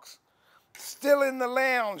toolbox. Still in the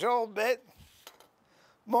lounge, I'll bet.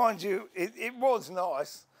 Mind you, it was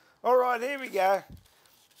nice. All right, here we go.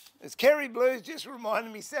 It's Kerry Blues just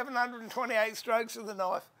reminded me 728 strokes of the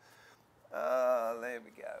knife. There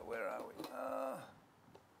we go. Where are we?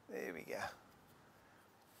 There we go.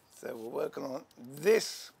 So we're working on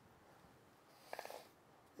this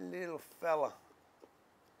little fella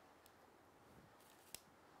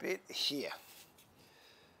bit here.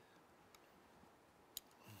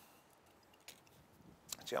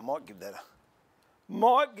 Actually, I might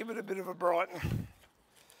give it a bit of a brighten.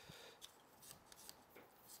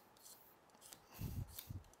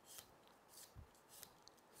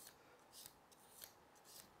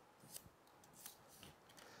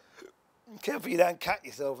 Careful you don't cut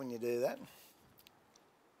yourself when you do that.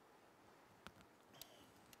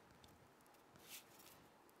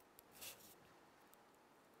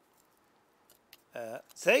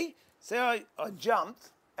 See I jumped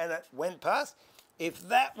and it went past. If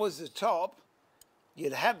that was the top,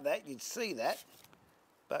 you'd have that, you'd see that.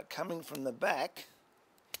 But coming from the back,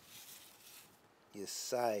 you're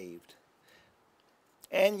saved.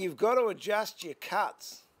 And you've got to adjust your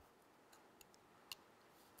cuts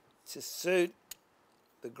to suit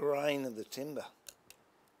the grain of the timber.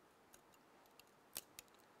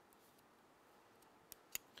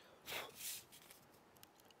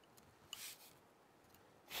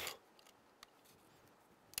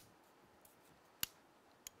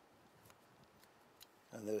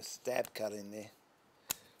 And there was a stab cut in there.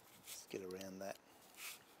 Let's get around that.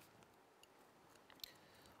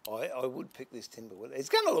 I would pick this timber wood. It's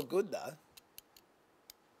going to look good though.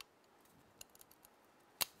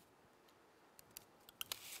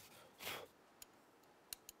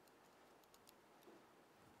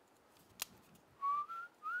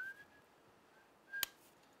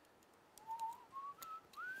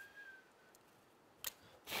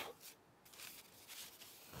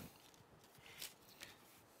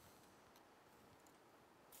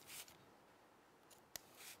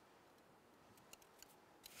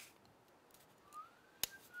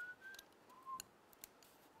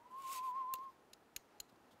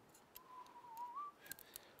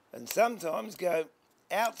 And sometimes go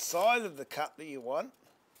outside of the cut that you want,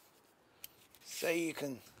 so you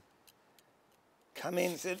can come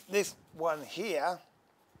in. So this one here,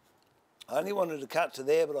 I only wanted to cut to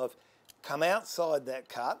there, but I've come outside that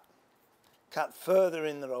cut further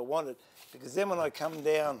in than I wanted, because then when I come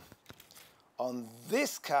down on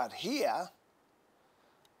this cut here,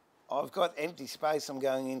 I've got empty space I'm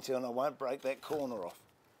going into and I won't break that corner off.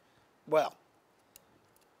 Well,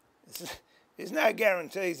 there's no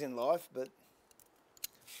guarantees in life, but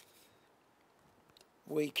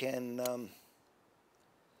we can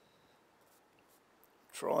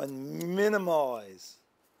try and minimise.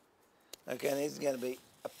 Okay, and this is going to be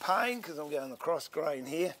a pain because I'm going across grain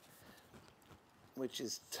here, which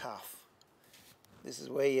is tough. This is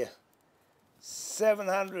where your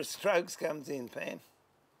 700 strokes comes in, Pam.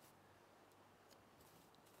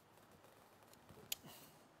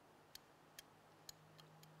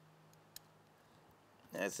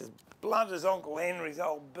 That's as blunt as Uncle Henry's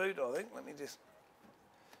old boot, I think. Let me just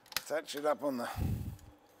touch it up on the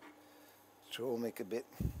trawl mick a bit.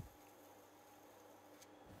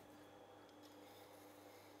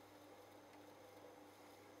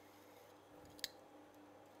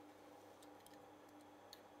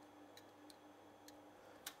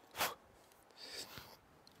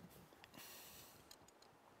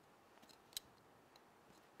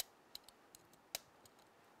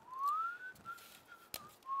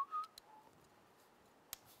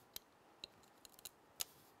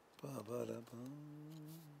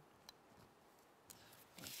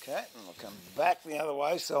 Okay, and I'll come back the other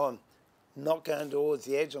way, so I'm not going towards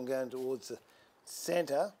the edge, I'm going towards the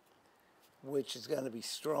centre, which is going to be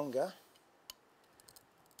stronger,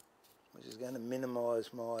 which is going to minimise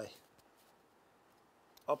my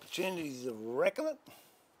opportunities of wrecking it.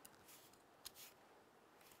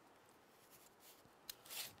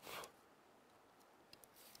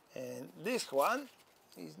 And this one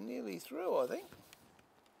is nearly through, I think.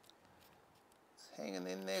 It's hanging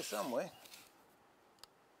in there somewhere.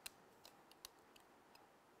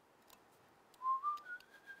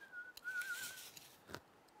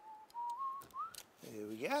 There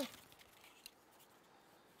we go.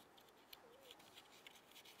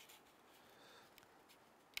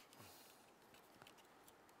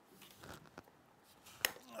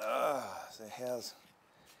 So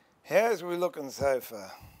how's we looking so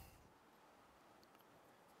far?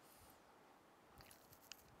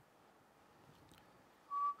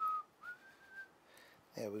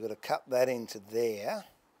 Now we've got to cut that into there.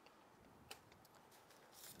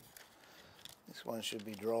 This one should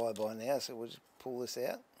be dry by now, so we'll just pull this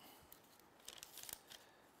out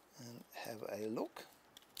and have a look.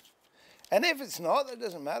 And if it's not, that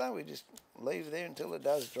doesn't matter, we just leave it there until it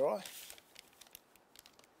does dry.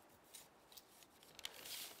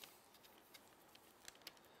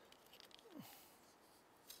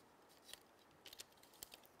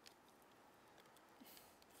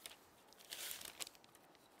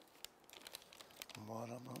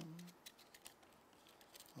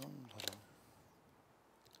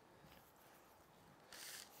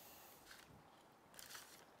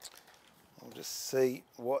 We'll just see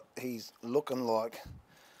what he's looking like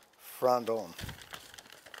front on.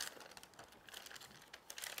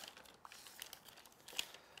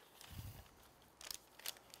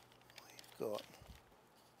 We've got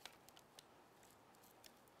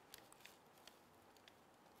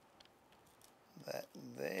that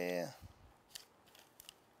there.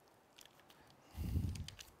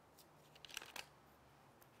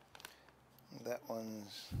 That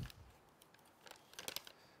one's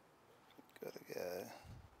got to go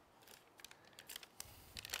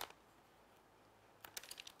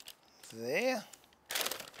there.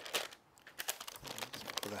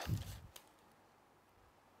 Just put a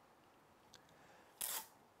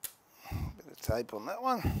bit of tape on that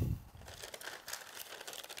one.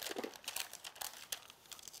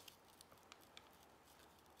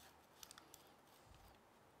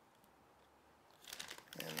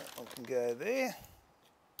 And that one can go there.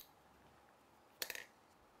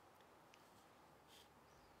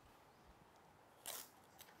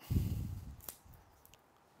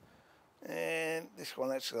 this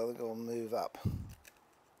one actually I think I'll move up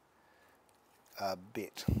a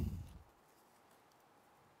bit.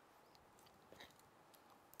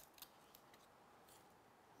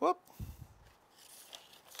 Whoop.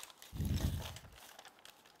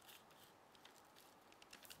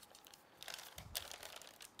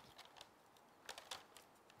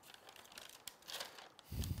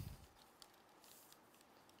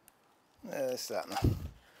 Yeah,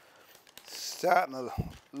 starting to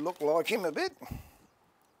look like him a bit.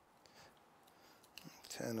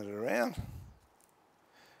 Turn it around.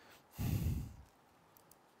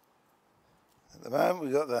 At the moment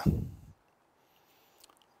we've got the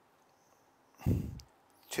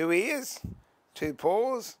 2 ears, 2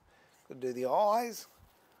 paws. Could do the eyes.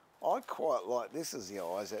 I quite like this as the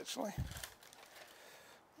eyes actually. I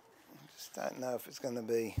just don't know if it's going to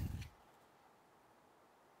be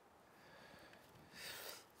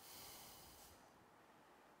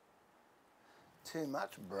too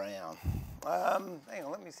much brown. Hang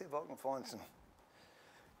on, let me see if I can find some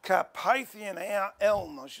Carpathian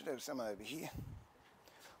elm. I should have some over here.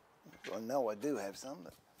 I know I do have some,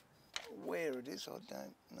 but where it is, I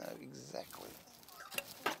don't know exactly.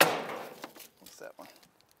 What's that one?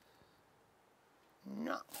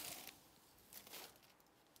 No.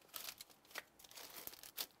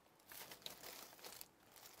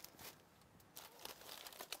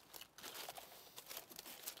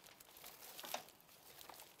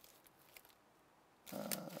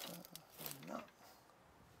 No.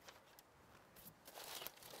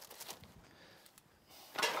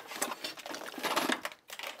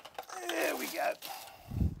 There we go.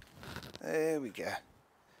 There we go.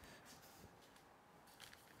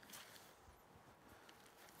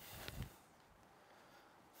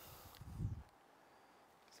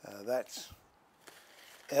 So that's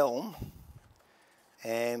elm,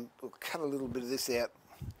 and we'll cut a little bit of this out,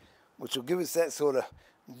 which will give us that sort of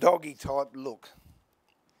doggy type look.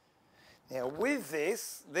 Now with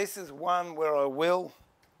this is one where I will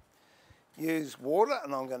use water,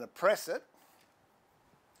 and I'm going to press it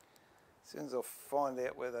as soon as I find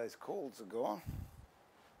out where those cords are gone,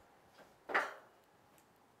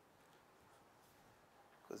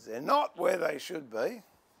 because they're not where they should be.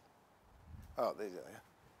 Oh, there you go.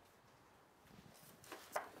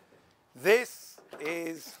 This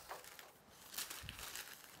is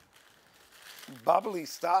bubbly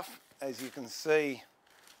stuff, as you can see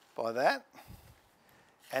by that,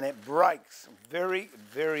 and it breaks very,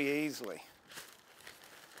 very easily.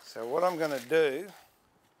 So what I'm going to do,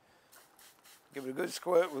 give it a good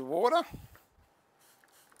squirt with water.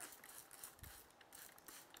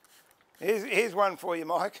 Here's one for you,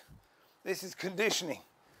 Mike. This is conditioning.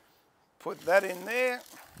 Put that in there,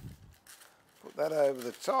 put that over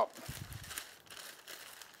the top.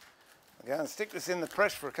 I'm going to stick this in the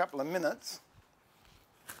press for a couple of minutes.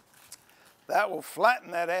 That will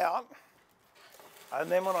flatten that out,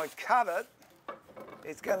 and then when I cut it,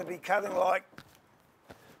 it's going to be cutting like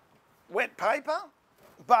wet paper,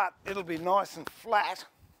 but it'll be nice and flat,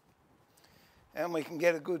 and we can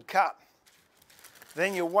get a good cut.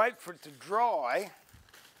 Then you wait for it to dry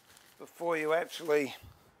before you actually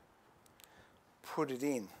put it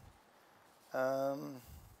in. I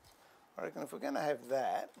reckon if we're going to have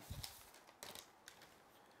that,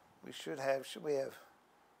 we should we have,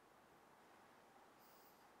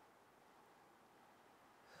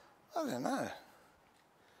 I don't know.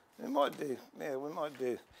 We might do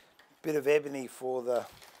a bit of ebony for the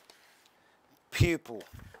pupil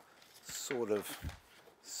sort of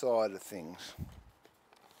side of things.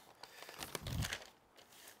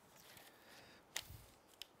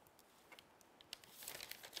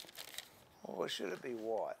 Or should it be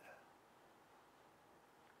white?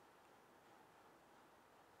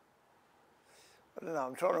 I don't know,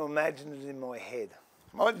 I'm trying to imagine it in my head.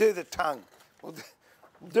 Might do the tongue. We'll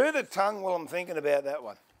do the tongue while I'm thinking about that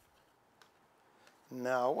one.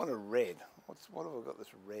 No, I want a red. What have I got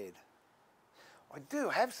that's red? I do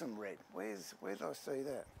have some red. Where did I see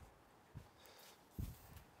that?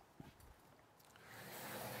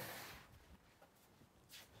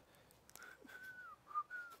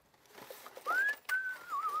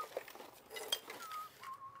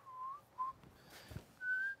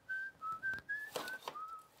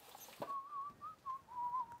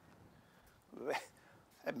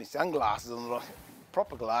 Had my sunglasses on, like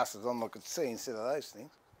proper glasses on, I could see instead of those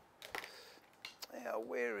things. Now,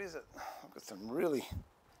 where is it? I've got some really.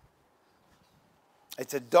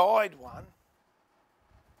 It's a dyed one,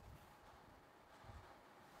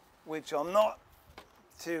 which I'm not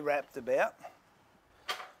too wrapped about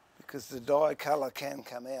because the dye colour can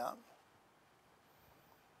come out.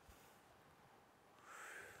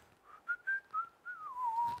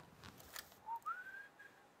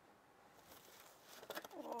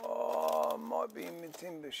 might be in my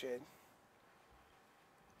timber shed.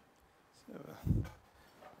 So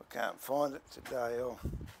I can't find it today. I'll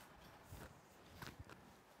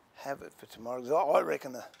have it for tomorrow. 'Cause I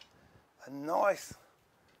reckon a nice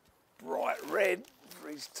bright red for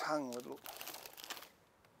his tongue would look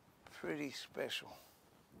pretty special.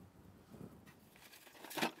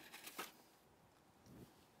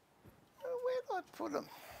 Where did I put them?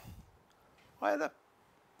 I had a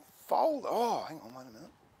folder. Oh, hang on, wait a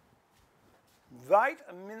minute. Wait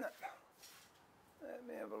a minute. Let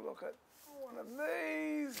me have a look at one of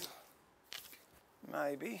these.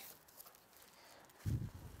 Maybe.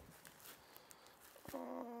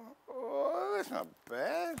 Oh, that's not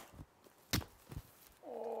bad.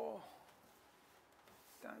 Oh,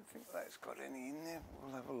 don't think that's got any in there.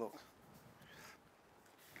 We'll have a look.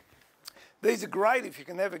 These are great if you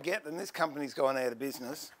can ever get them. This company's gone out of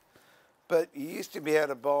business. But you used to be able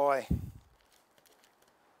to buy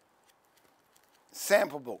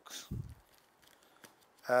sample books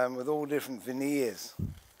with all different veneers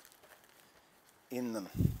in them.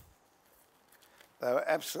 They were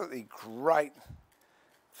absolutely great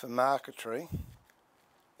for marquetry.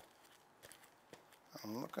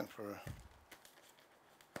 I'm looking for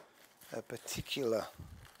a particular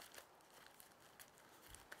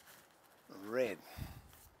red.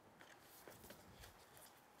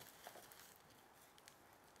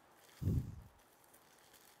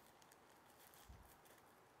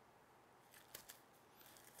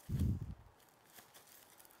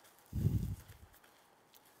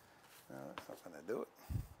 No, that's not going to do it.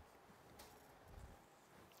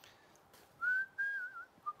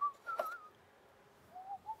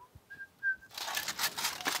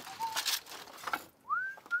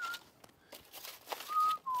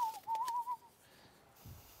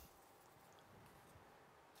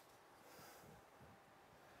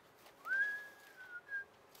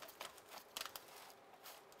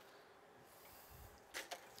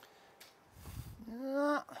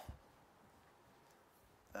 No.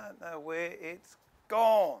 Don't know where it's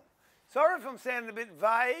gone. Sorry if I'm sounding a bit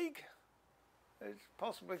vague. It's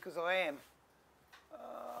possibly because I am.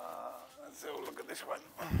 Let's have a look at this one.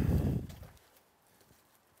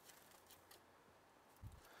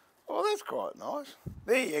 Oh, that's quite nice.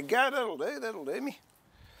 There you go, that'll do me.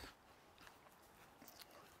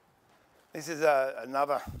 This is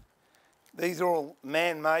another, these are all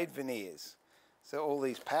man-made veneers. So all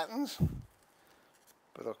these patterns,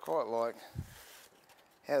 but I quite like,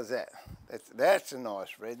 how's that? That's a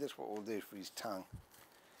nice red. That's what we'll do for his tongue.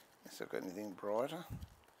 Has it got anything brighter?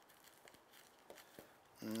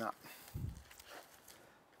 No.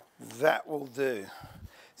 That will do.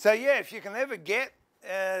 So yeah, if you can ever get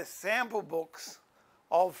sample books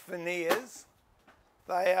of veneers,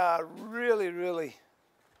 they are really, really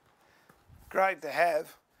great to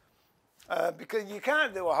have because you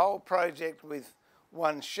can't do a whole project with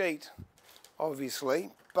one sheet,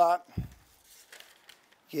 obviously, but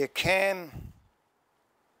you can,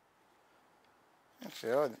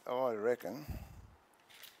 actually I reckon,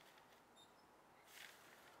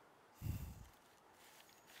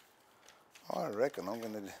 I'm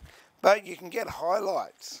going to do, but you can get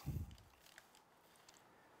highlights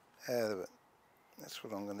out of it. That's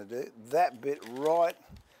what I'm going to do. That bit right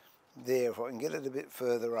there, if I can get it a bit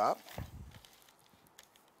further up.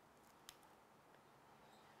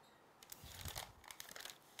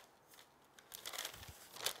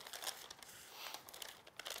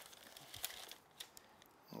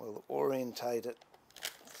 We'll orientate it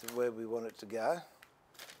to where we want it to go.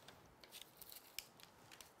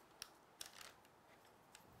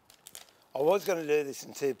 I was going to do this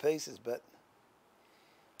in two pieces, but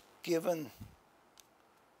given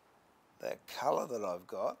that colour that I've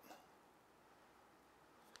got,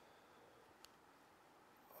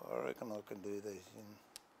 I reckon I can do these in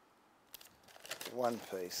one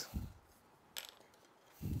piece.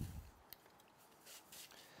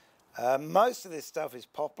 Most of this stuff is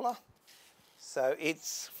poplar, so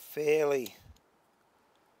it's fairly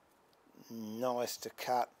nice to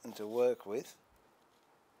cut and to work with.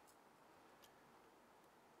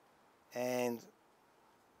 And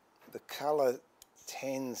the colour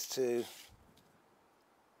tends to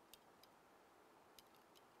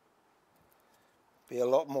be a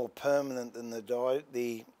lot more permanent than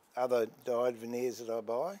the other dyed veneers that I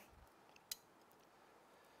buy.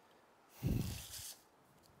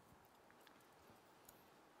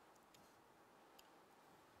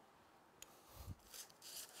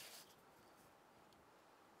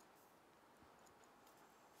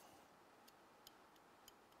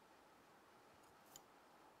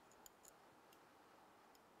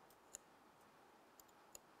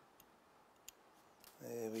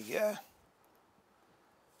 There we go.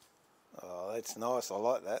 That's nice, I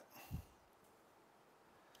like that.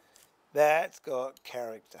 That's got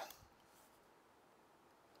character.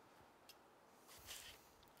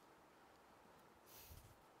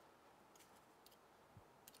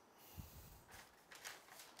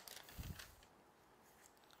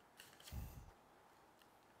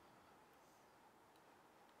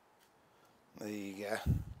 There you go.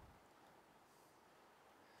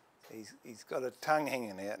 He's got a tongue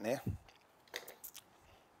hanging out now.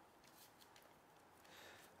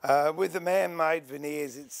 With the man-made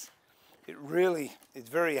veneers, it's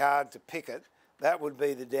very hard to pick it. That would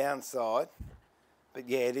be the downside. But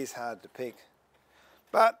yeah, it is hard to pick.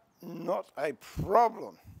 But not a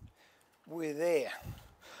problem. We're there.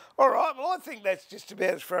 All right, well, I think that's just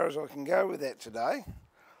about as far as I can go with that today.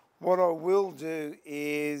 What I will do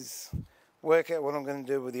is work out what I'm going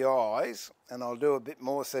to do with the eyes, and I'll do a bit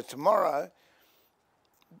more. So tomorrow,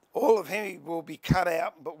 all of him will be cut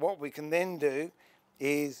out, but what we can then do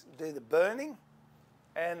is do the burning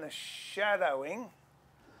and the shadowing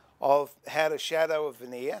of how to shadow a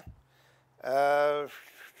veneer.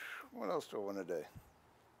 What else do I want to do?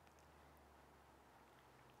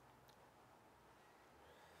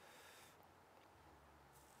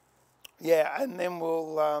 Yeah, and then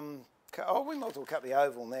we'll, we might as well cut the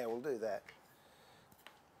oval now, we'll do that.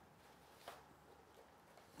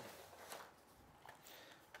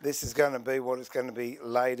 This is going to be what it's going to be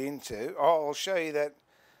laid into. Oh, I'll show you that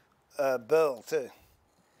burl too.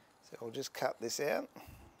 So I'll just cut this out.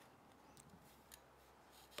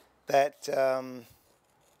 That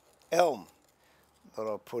elm that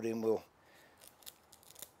I'll put in, we'll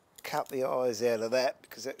cut the eyes out of that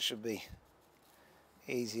because that should be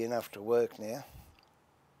easy enough to work now.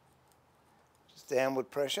 Just downward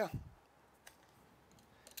pressure.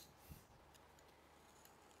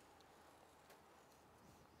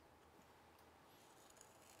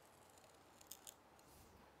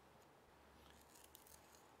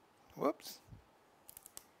 Whoops.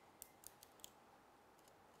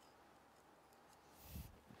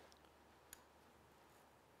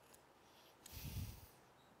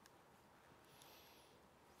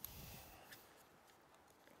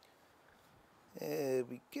 There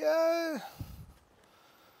we go.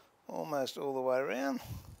 Almost all the way around.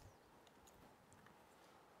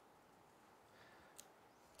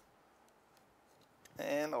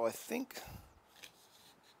 And I think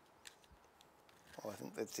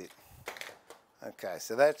that's it. Okay,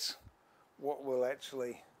 so that's what we'll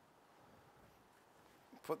actually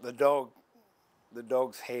put the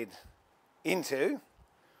dog's head into,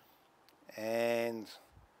 and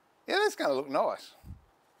yeah, that's going to look nice.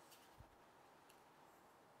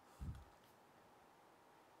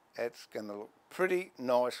 It's going to look pretty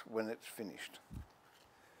nice when it's finished.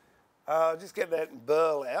 I'll just get that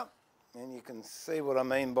burl out, and you can see what I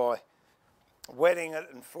mean by wetting it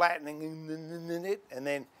and flattening it, and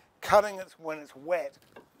then cutting it when it's wet.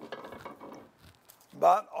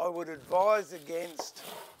 But I would advise against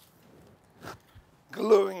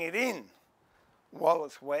gluing it in while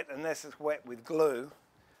it's wet, unless it's wet with glue,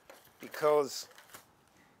 because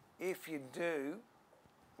if you do,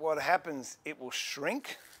 what happens, it will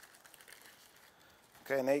shrink.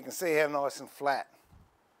 Okay, now you can see how nice and flat.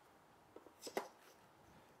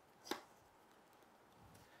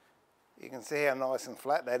 You can see how nice and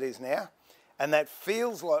flat that is now. And that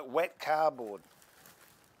feels like wet cardboard.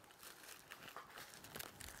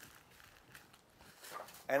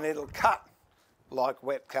 And it'll cut like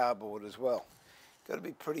wet cardboard as well. Got to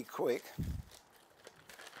be pretty quick.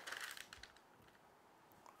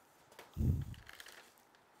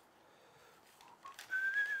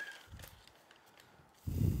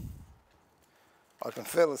 I can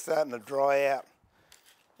feel it starting to dry out,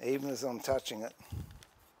 even as I'm touching it.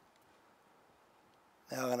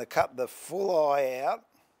 Now I'm going to cut the full eye out,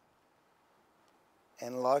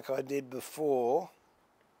 and like I did before,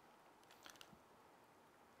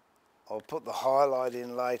 I'll put the highlight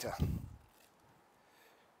in later.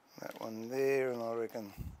 That one there, and I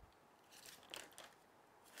reckon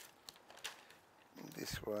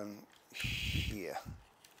this one here.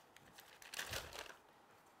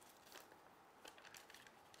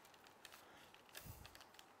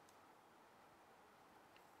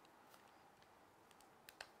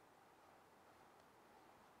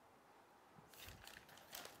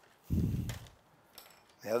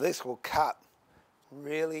 Now this will cut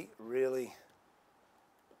really, really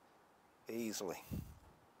easily.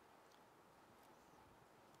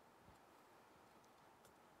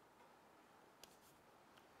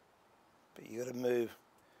 But you got to move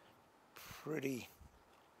pretty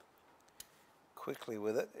quickly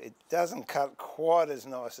with it. It doesn't cut quite as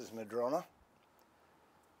nice as Madrona.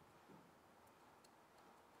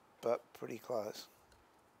 but pretty close.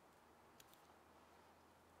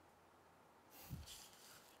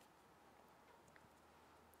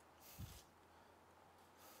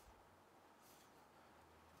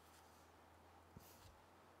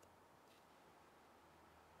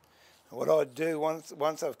 What I'd do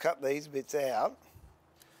once I've cut these bits out,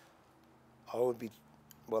 I won't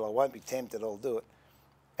be tempted, I'll do it.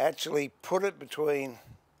 Actually put it between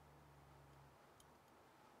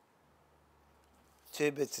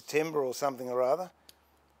two bits of timber or something or other,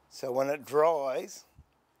 so when it dries,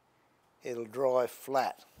 it'll dry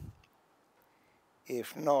flat.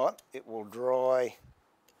 If not, it will dry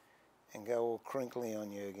and go all crinkly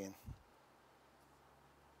on you again.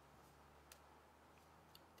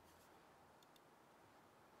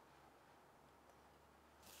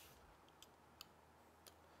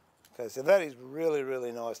 Okay, so that is really,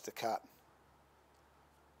 really nice to cut.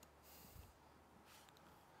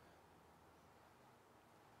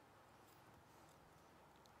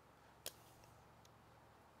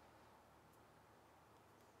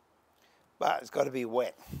 But it's got to be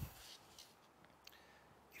wet.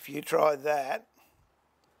 If you try that,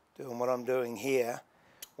 doing what I'm doing here,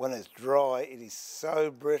 when it's dry, it is so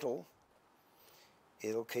brittle,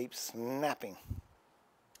 it'll keep snapping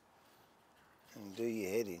and do your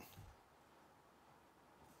head in.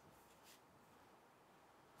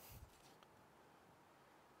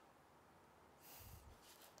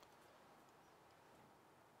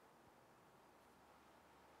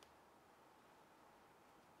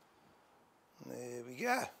 There we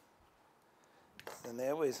go. So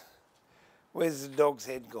now where's the dog's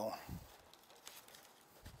head gone?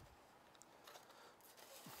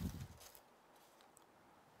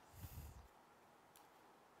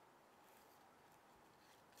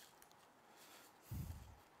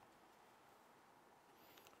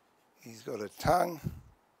 He's got a tongue.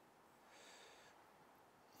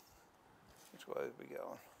 Which way are we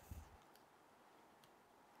going?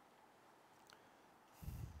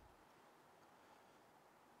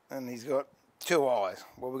 And he's got two eyes.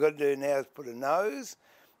 What we've got to do now is put a nose,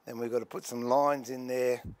 then we've got to put some lines in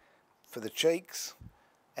there for the cheeks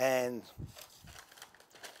and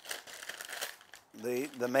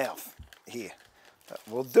the mouth here.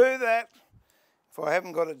 We'll do that. If I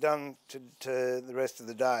haven't got it done to the rest of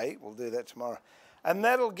the day, we'll do that tomorrow. And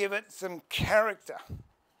that'll give it some character.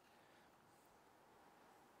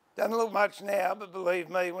 Doesn't look much now, but believe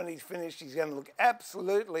me, when he's finished, he's going to look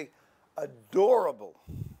absolutely adorable.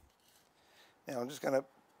 Now I'm just going to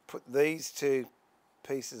put these two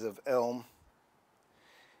pieces of elm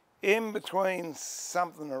in between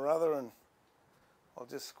something or other, and I'll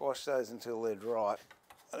just squash those until they're dry.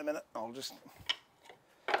 Wait a minute, I'll just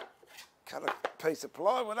cut a piece of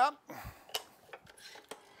plywood up.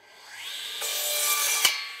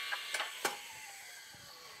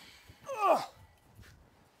 Oh.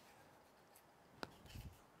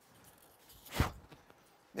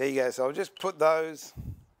 There you go, so I'll just put those,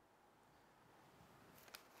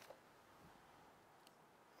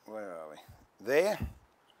 where are we? There.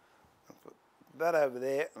 I'll put that over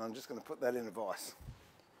there, and I'm just going to put that in a vise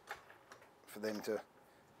for them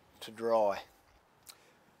to dry.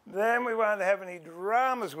 Then we won't have any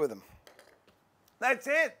dramas with them. That's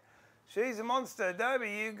it. She's a monster. Adobe,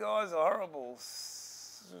 you guys are horrible.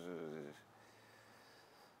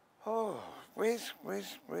 Oh, where's...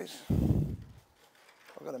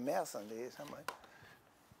 I've got a mouse under here somewhere.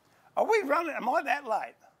 Are we running? Am I that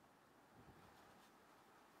late?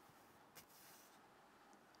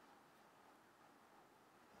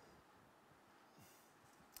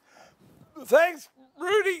 Thanks,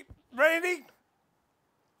 Randy.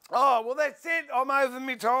 Oh, well, that's it. I'm over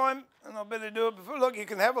my time, and I better do it before. Look, you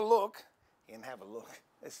can have a look. You can have a look.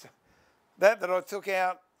 It's that I took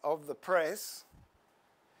out of the press.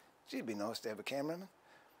 Gee, it'd be nice to have a cameraman.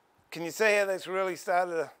 Can you see how that's really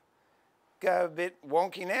started to go a bit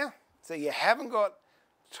wonky now? So you haven't got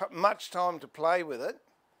much time to play with it,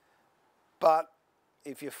 but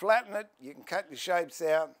if you flatten it, you can cut your shapes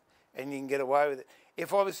out and you can get away with it.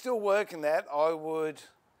 If I was still working that, I would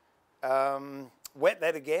wet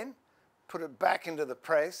that again, put it back into the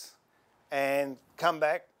press and come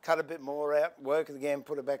back, cut a bit more out, work it again,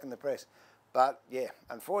 put it back in the press. But yeah,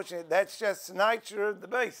 unfortunately, that's just the nature of the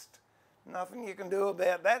beast. Nothing you can do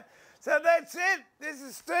about that. So that's it. This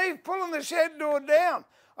is Steve pulling the shed door down.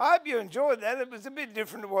 I hope you enjoyed that. It was a bit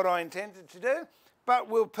different to what I intended to do, but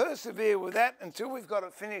we'll persevere with that until we've got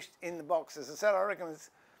it finished in the box. As I said, I reckon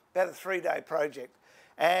it's about a 3-day project.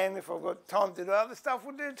 And if I've got time to do other stuff,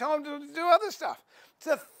 we'll do time to do other stuff.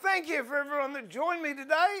 So thank you for everyone that joined me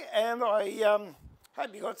today, and I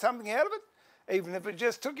hope you got something out of it. Even if it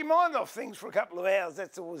just took your mind off things for a couple of hours,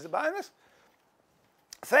 that's always a bonus.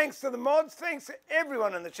 Thanks to the mods, thanks to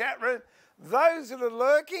everyone in the chat room. Those that are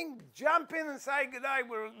lurking, jump in and say good day.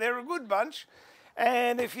 They're a good bunch.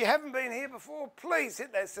 And if you haven't been here before, please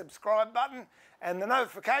hit that subscribe button and the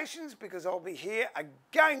notifications, because I'll be here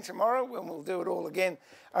again tomorrow when we'll do it all again,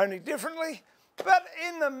 only differently. But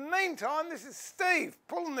in the meantime, this is Steve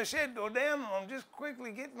pulling the shed door down, and I'm just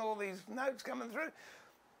quickly getting all these notes coming through.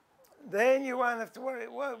 Then you won't have to worry.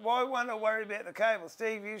 Why won't I worry about the cable?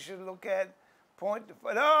 Steve, you should look at point to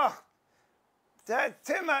point. Oh, that's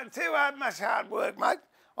too much hard work, mate.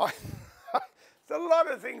 There's a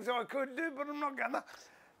lot of things I could do, but I'm not gonna.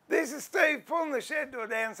 This is Steve pulling the shed door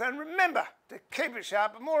down, saying remember to keep it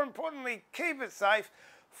sharp, but more importantly, keep it safe,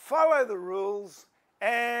 follow the rules,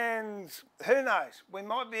 and who knows, we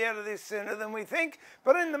might be out of this sooner than we think.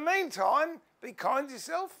 But in the meantime, be kind to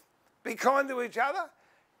yourself, be kind to each other,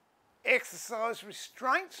 exercise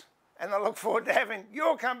restraint, and I look forward to having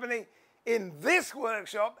your company in this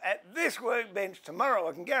workshop at this workbench tomorrow.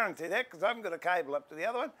 I can guarantee that because I haven't got a cable up to the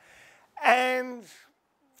other one. And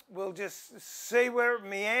we'll just see where it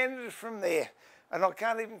meanders from there. And I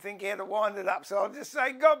can't even think how to wind it up. So I'll just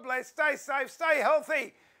say God bless, stay safe, stay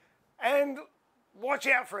healthy, and watch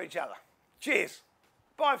out for each other. Cheers.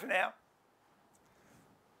 Bye for now.